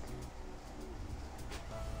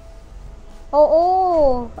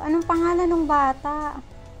 Oo, anong pangalan ng bata?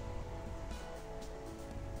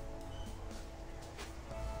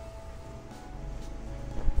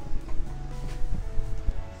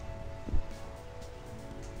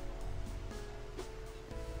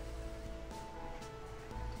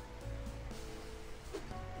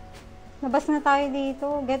 Labas na tayo dito.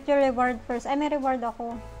 Get your reward first. Ay, may reward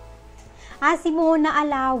ako. Si Mona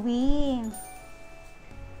Alawi.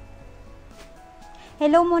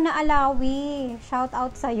 Hello Mona Alawi. Shout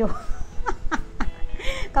out sa'yo.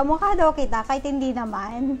 Kamukha daw kita, kahit hindi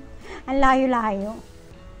naman. Ang layo-layo.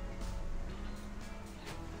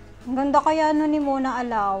 Ang ganda kaya ni Mona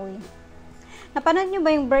Alawi. Napanood nyo ba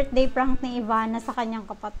yung birthday prank ni Ivana sa kanyang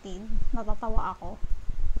kapatid? Natatawa ako.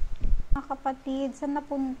 Kapatid, saan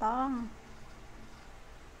napunta?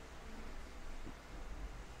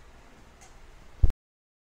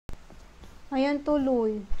 Ayan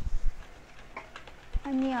tuloy.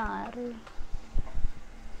 Anyari.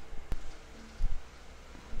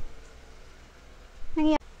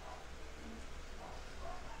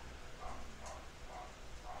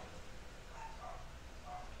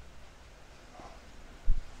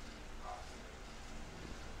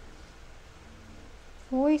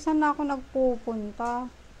 Uy, saan na ako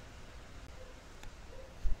nagpupunta?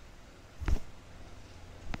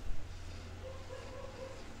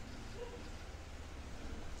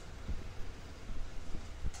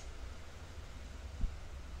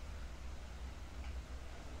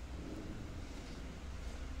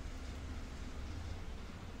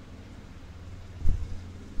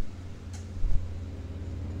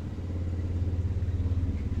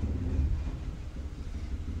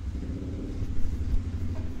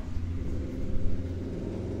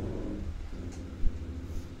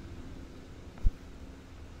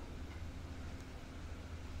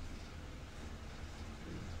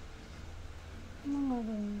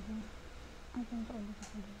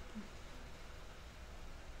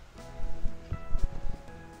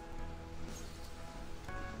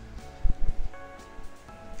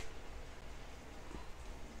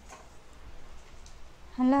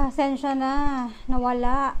 Hala, sensya na.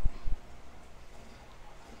 Nawala.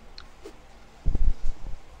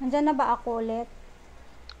 Nandyan na ba ako ulit?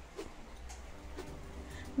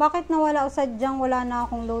 Bakit nawala o sadyang wala na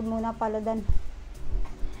akong load muna paladan?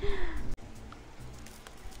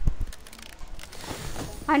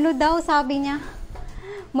 Ano daw sabi niya?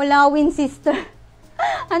 Mulawin sister.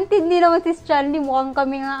 Antindi naman si Charlie. Mukhang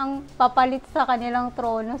kami nga ang papalit sa kanilang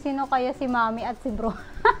trono. Sino kaya si Mami at si Bro?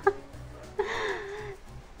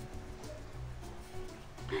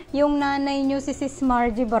 Yung nanay nyo si Sis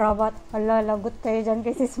Margie Barabat. Hala, lagot kayo dyan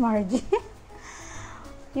kay Sis Margie.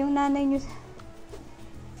 Yung nanay nyo.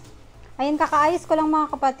 Ayun, kakaayos ko lang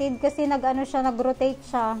mga kapatid kasi nag-ano siya, nag-rotate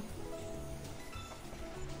siya.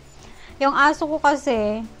 Yung aso ko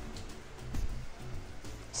kasi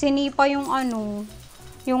sinipa yung ano,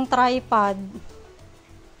 yung tripod.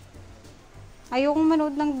 Ayokong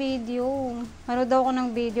manood ng video. Manood daw ako ng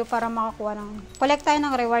video para makakuha ng... Collect tayo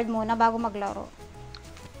ng reward muna bago maglaro.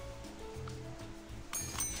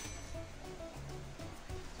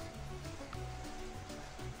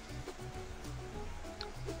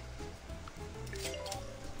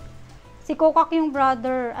 Si Kokak yung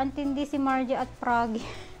brother. Antindi si Margie at Froggy.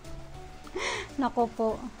 Nako po.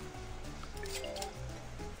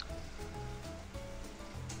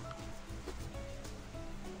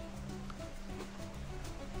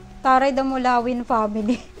 Taray the Mulawin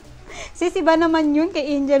family. Sis, iba naman yun.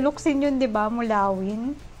 Kay Angel Luxin yun, di ba?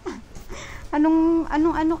 Mulawin.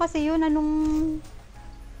 Ano kasi yun?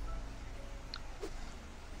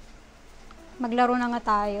 Maglaro na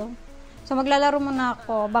nga tayo. So, maglalaro muna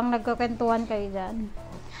ako. Bang nagkakwentuhan kayo dyan.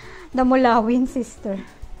 The Mulawin sister.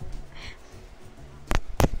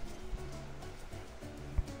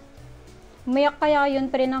 Umiyak kaya yun,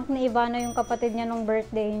 prinank ni Ivana yung kapatid niya nung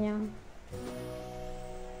birthday niya.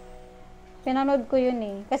 Pinanood ko yun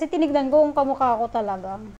eh. Kasi tinignan ko kung kamukha ako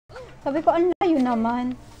talaga. Sabi ko, ang layo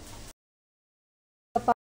naman.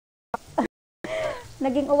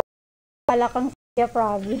 Naging uwa pala kang siya,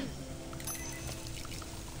 Froggy.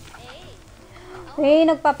 Hey,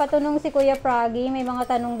 nagpapatunong si Kuya Froggy. May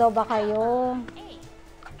mga tanong daw ba kayo?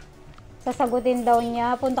 Sasagutin daw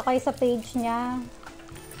niya. Punta kayo sa page niya.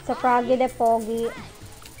 Sa Froggy de Pogi.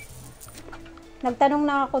 Nagtanong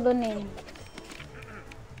na ako dun eh.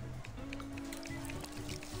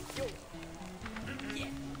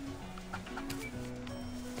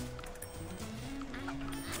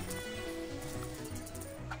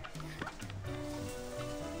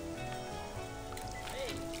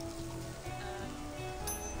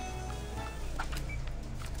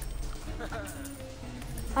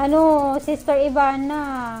 Ano, Sister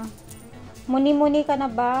Ivana, muni-muni ka na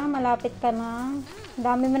ba? Malapit ka na?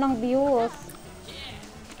 Dami mo ng views.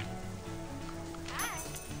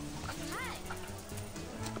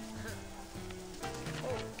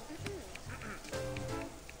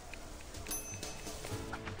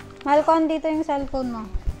 Mahal ko, andito yung cellphone mo.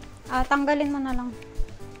 Tanggalin mo na lang.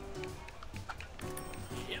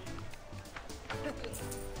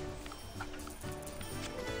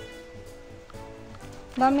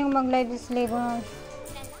 Daming mag-live display ko.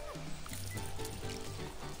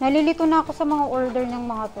 Nalilito na ako sa mga order ng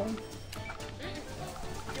mga to.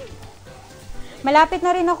 Malapit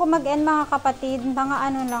na rin ako mag-end mga kapatid. Mga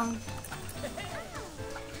ano lang.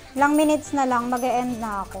 Ilang minutes na lang mag-end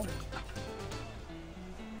na ako.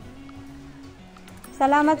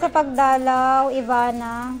 Salamat sa pagdalaw,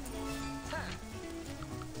 Ivana.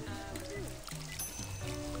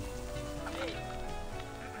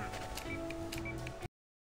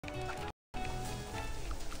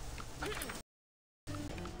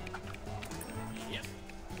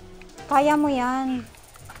 Kaya mo yan.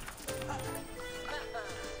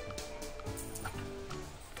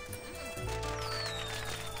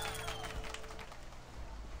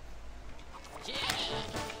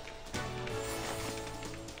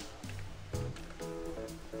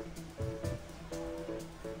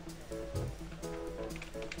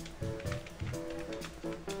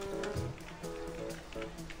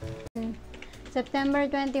 September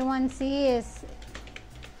 21, sis.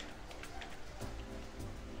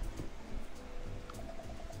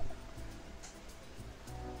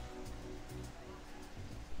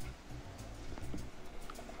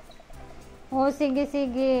 Oh, sige,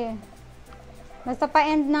 sige. Basta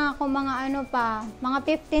pa-end na ako mga ano pa.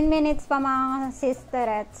 Mga 15 minutes pa mga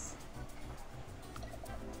sisterets.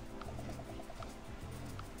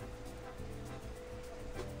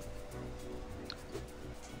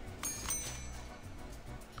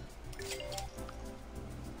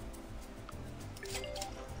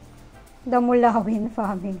 Damulawin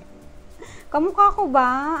family. Kamukha ko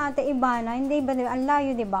ba, Ate Ibana? Hindi ba? Ang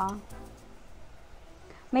layo, di ba?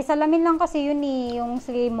 May salamin lang kasi yun yung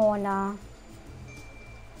si Mona.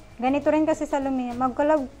 Ganito rin kasi salamin.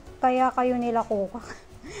 Magkalab kaya kayo nila Kokak.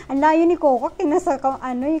 Ang layo ni Kokak, tinasa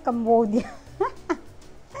Cambodia.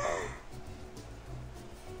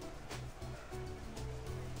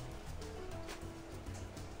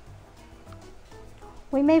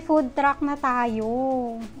 Uy, may food truck na tayo.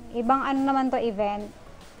 Ibang ano naman to event.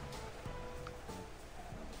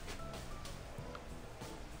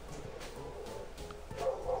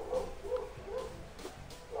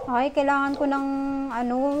 Ay, kailangan ko ng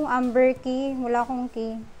amber key. Wala akong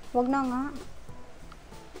key. Wag na nga.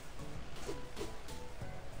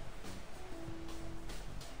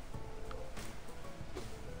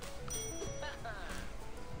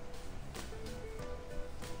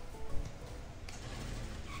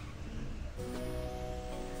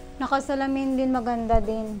 Nakasalamin din, maganda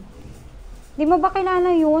din. Di mo ba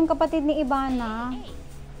kilala yun? Kapatid ni Ibana.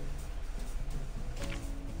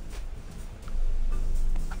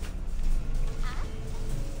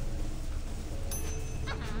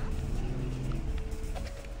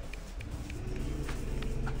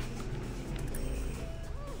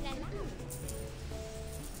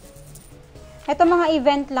 Ito mga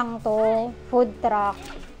event lang to. Food truck.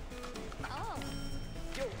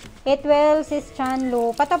 It will, sis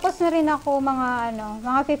Chanlu. Patapos na rin ako mga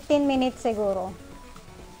mga 15 minutes siguro.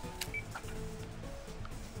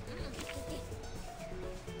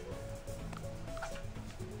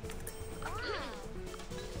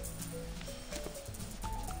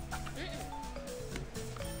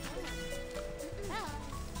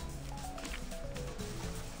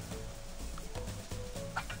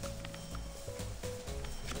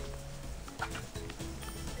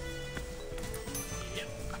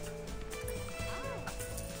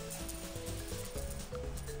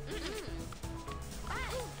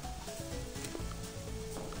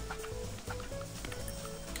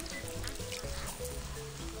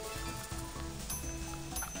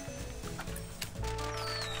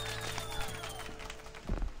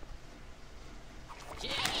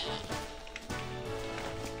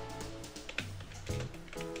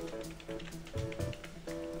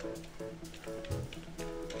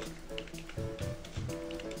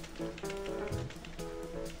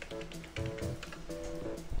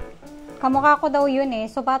 Kamukha ko daw yun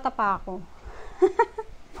so bata pa ako.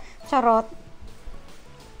 Charot.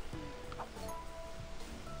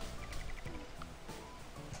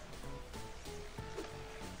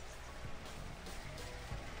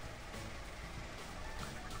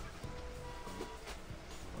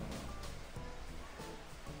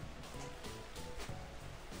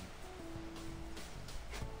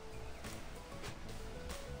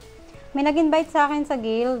 May nag-invite sa akin sa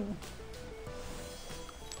guild.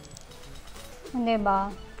 Hindi ba?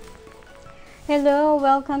 Hello,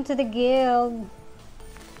 welcome to the guild.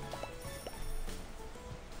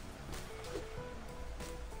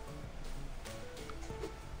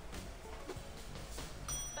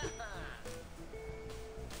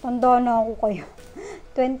 Tanda na ako kayo.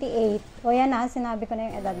 28. O yan na, sinabi ko na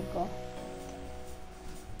yung edad ko.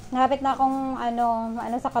 Nalapit na akong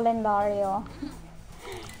sa kalendaryo.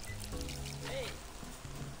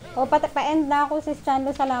 O, pa-end na ako, sis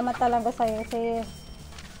Chanlo. Salamat talaga sa'yo, sis.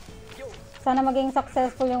 Sana maging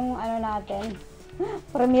successful yung natin.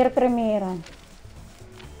 Premiere.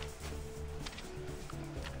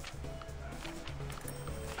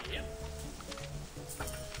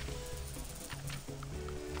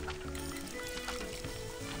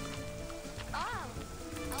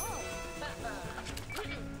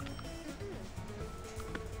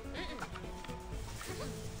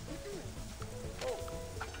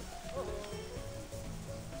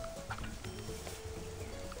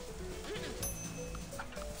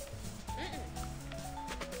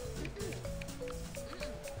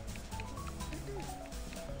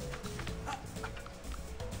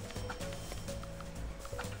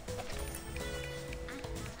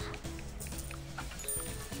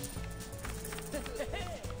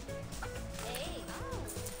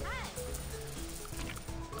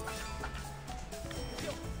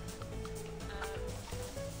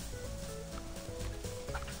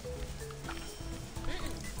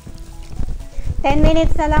 10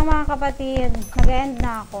 minutes na lang mga kapatid. Mag-end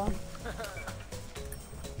na ako.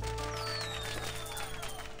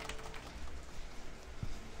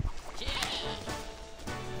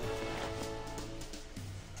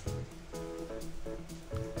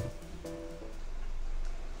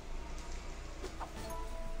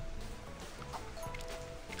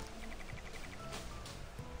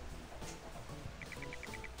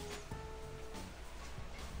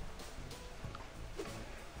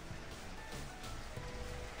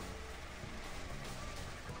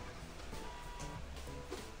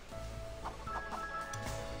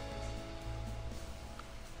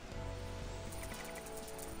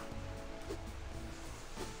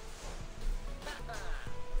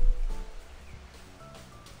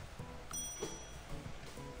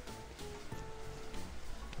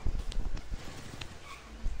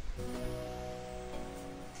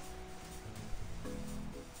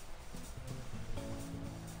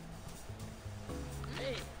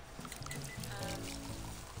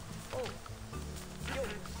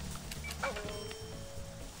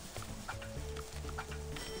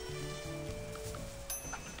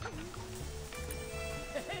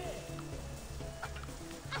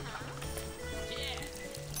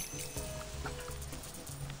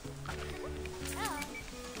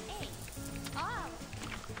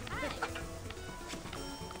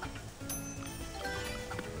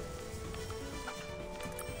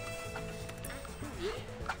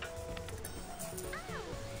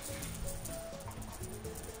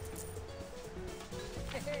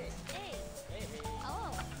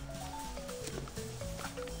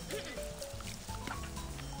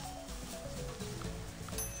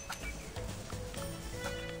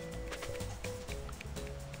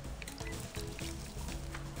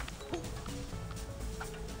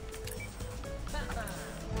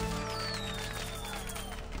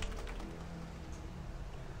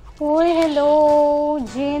 Uy, hello,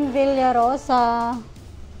 Jean Villarosa.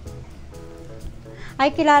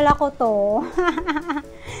 Ay, kilala ko to.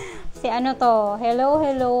 Si ano to? Hello,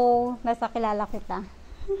 hello. Nasa kilala kita.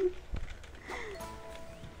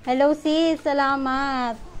 Hello, sis.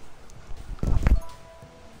 Salamat.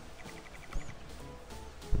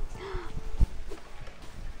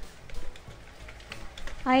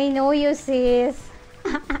 I know you, sis.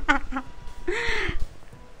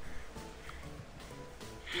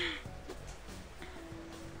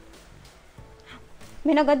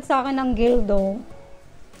 Minagad sa akin ng gildo.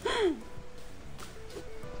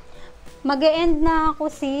 Mag-e-end na ako,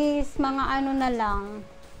 sis. Mga ano na lang.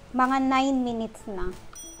 Mga 9 minutes na.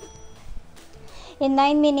 In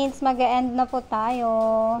 9 minutes, mag-e-end na po tayo.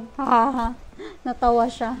 Haha. Natawa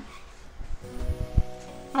siya.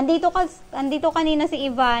 Andito kanina si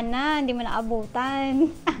Ivana. Hindi mo naabutan.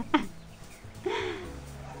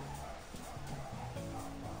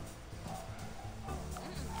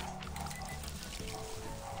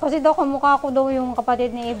 Kasi daw kamukha ko daw yung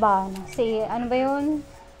kapatid ni Ivana. Si, ano ba yun?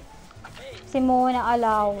 Si Mona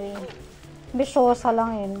Alawi. Bisyosa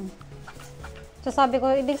lang yun. So sabi ko,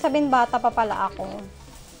 ibig sabihin bata pa pala ako.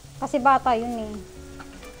 Kasi bata yun eh.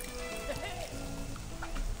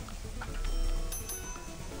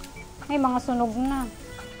 Ay, mga sunog na.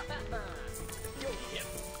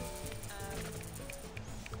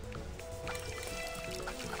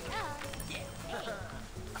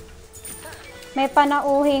 May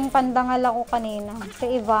panauhing pandangal ako kanina. Si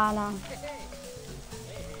Ivana.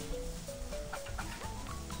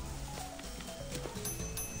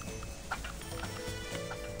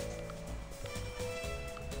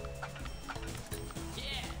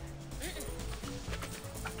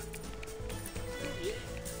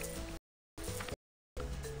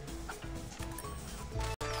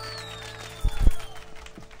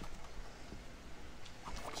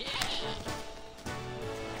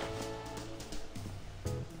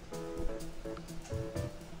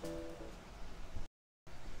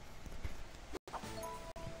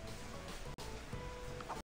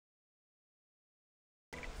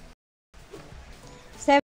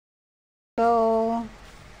 So,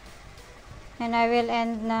 and I will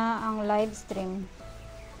end na ang live stream.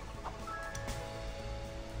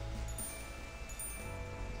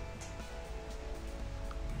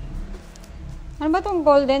 Ano ba tong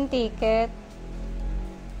golden ticket?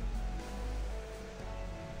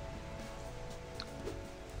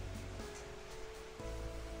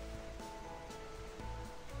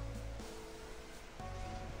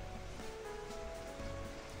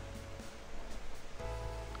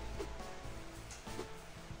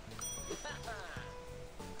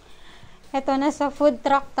 Ito, nasa food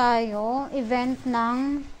truck tayo. Event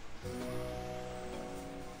ng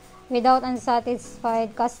without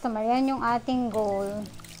unsatisfied customer. Yan yung ating goal.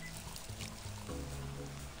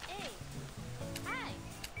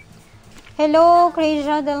 Hello,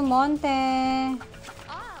 Creja Del Monte.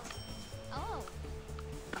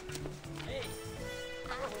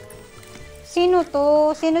 Sino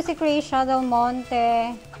to? Sino si Creja Del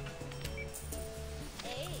Monte?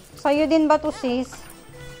 Sa'yo din ba to, sis?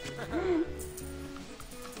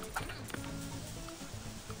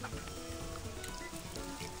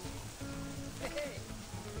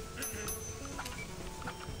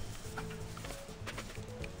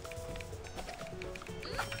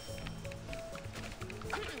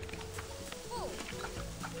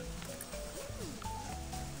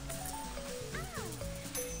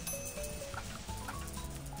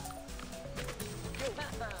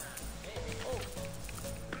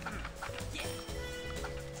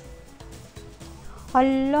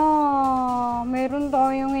 Hala, meron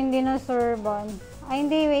tayong hindi na serban. Ay,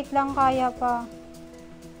 hindi, wait lang, kaya pa.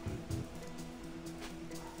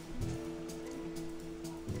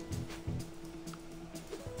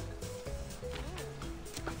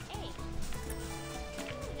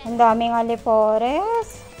 Ang daming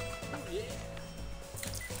alipores.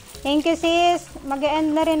 Thank you, sis.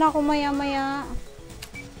 Mag-e-end na rin ako maya-maya.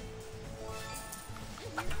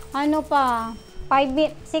 Ano pa?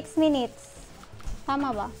 6 minutes.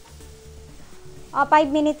 Tama ba?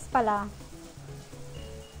 5 minutes pala.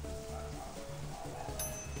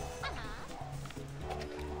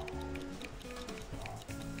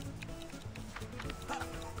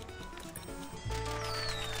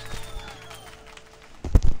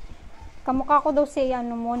 Kamukha ko daw si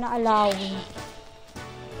ano mo na alawin.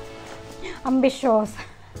 Ambitious.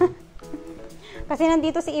 Kasi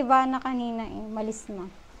nandito si Ivana kanina eh. Malis na.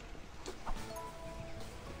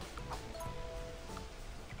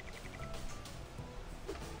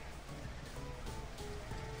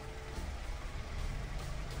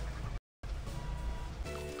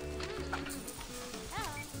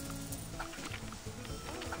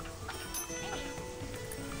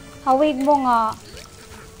 Hawig mo nga.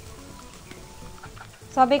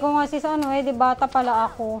 Sabi ko nga sis ano di bata pala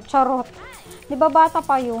ako. Charot. Di ba bata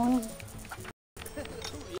pa yun?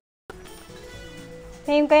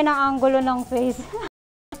 Same kayo ng angulo ng face.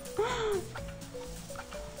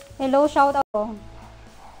 Hello, shout out.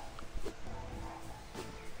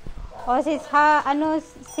 O sis ha, ano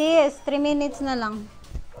sis, 3 minutes na lang.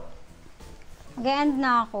 Mag-end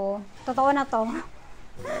na ako. Totoo na to.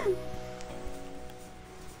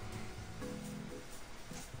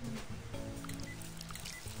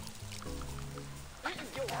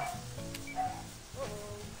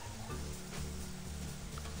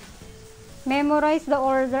 Memorize the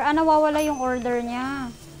order. Ah, nawawala yung order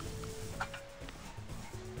niya.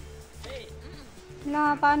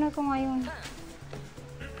 Na, paano ko ngayon?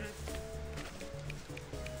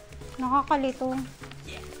 Nakakalito.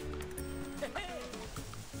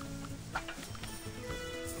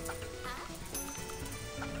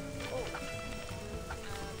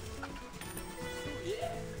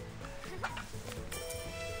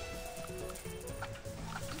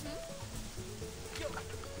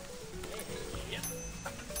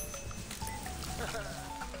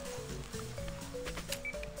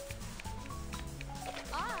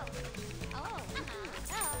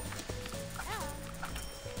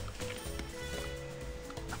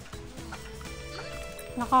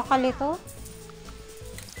 Nakakalito.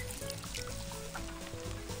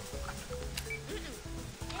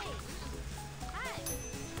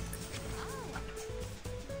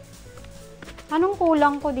 Anong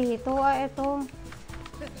kulang ko dito? Ah, ito.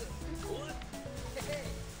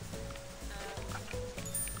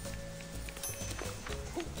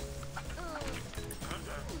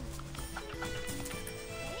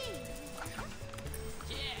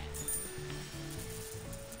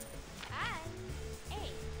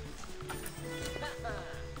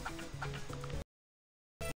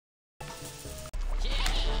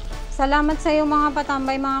 Salamat sa iyo mga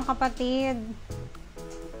patambay, mga kapatid.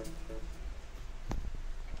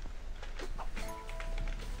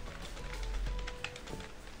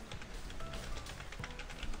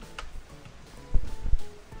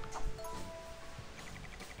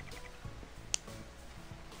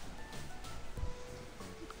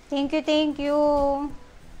 Thank you, thank you.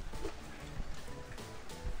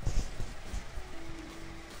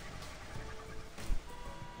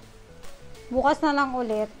 Bukas na lang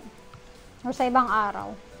ulit. O sa ibang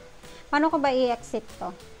araw. Paano ko ba i-exit to?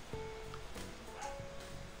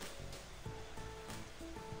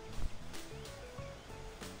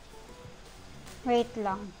 Wait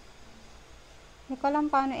lang. Hindi ko alam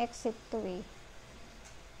paano exit to eh.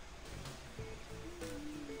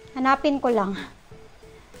 Hanapin ko lang.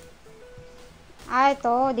 Ah,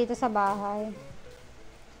 ito. Dito sa bahay.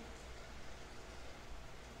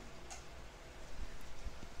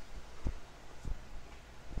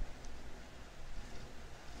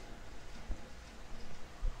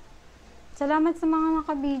 Salamat sa mga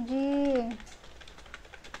naka-BG.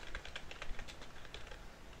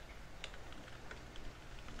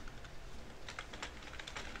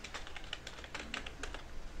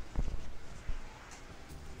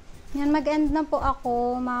 Yan, mag-end na po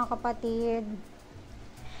ako, mga kapatid.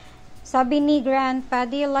 Sabi ni Grandpa,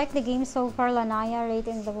 do you like the game so far, Lanaya?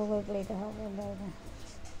 Rating the Google Play to help.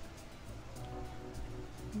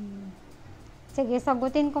 Sige,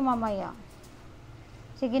 sagutin ko mamaya.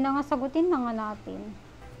 Sige na nga, sagutin na nga natin.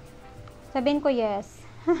 Sabihin ko yes.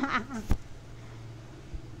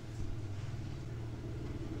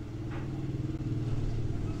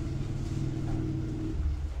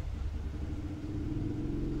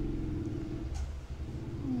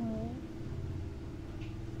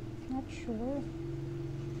 Not sure.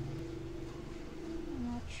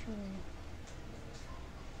 Not sure.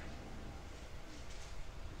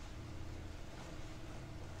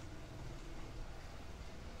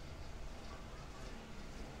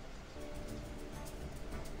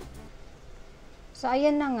 So,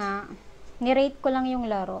 ayan na nga. Nirate ko lang yung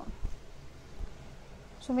laro.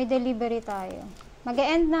 So, may delivery tayo.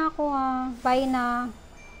 Mag-e-end na ako ha. Bye na.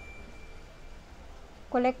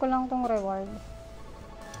 Collect ko lang tong reward.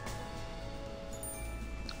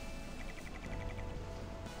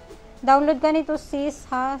 Download ka nito sis,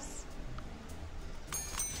 has.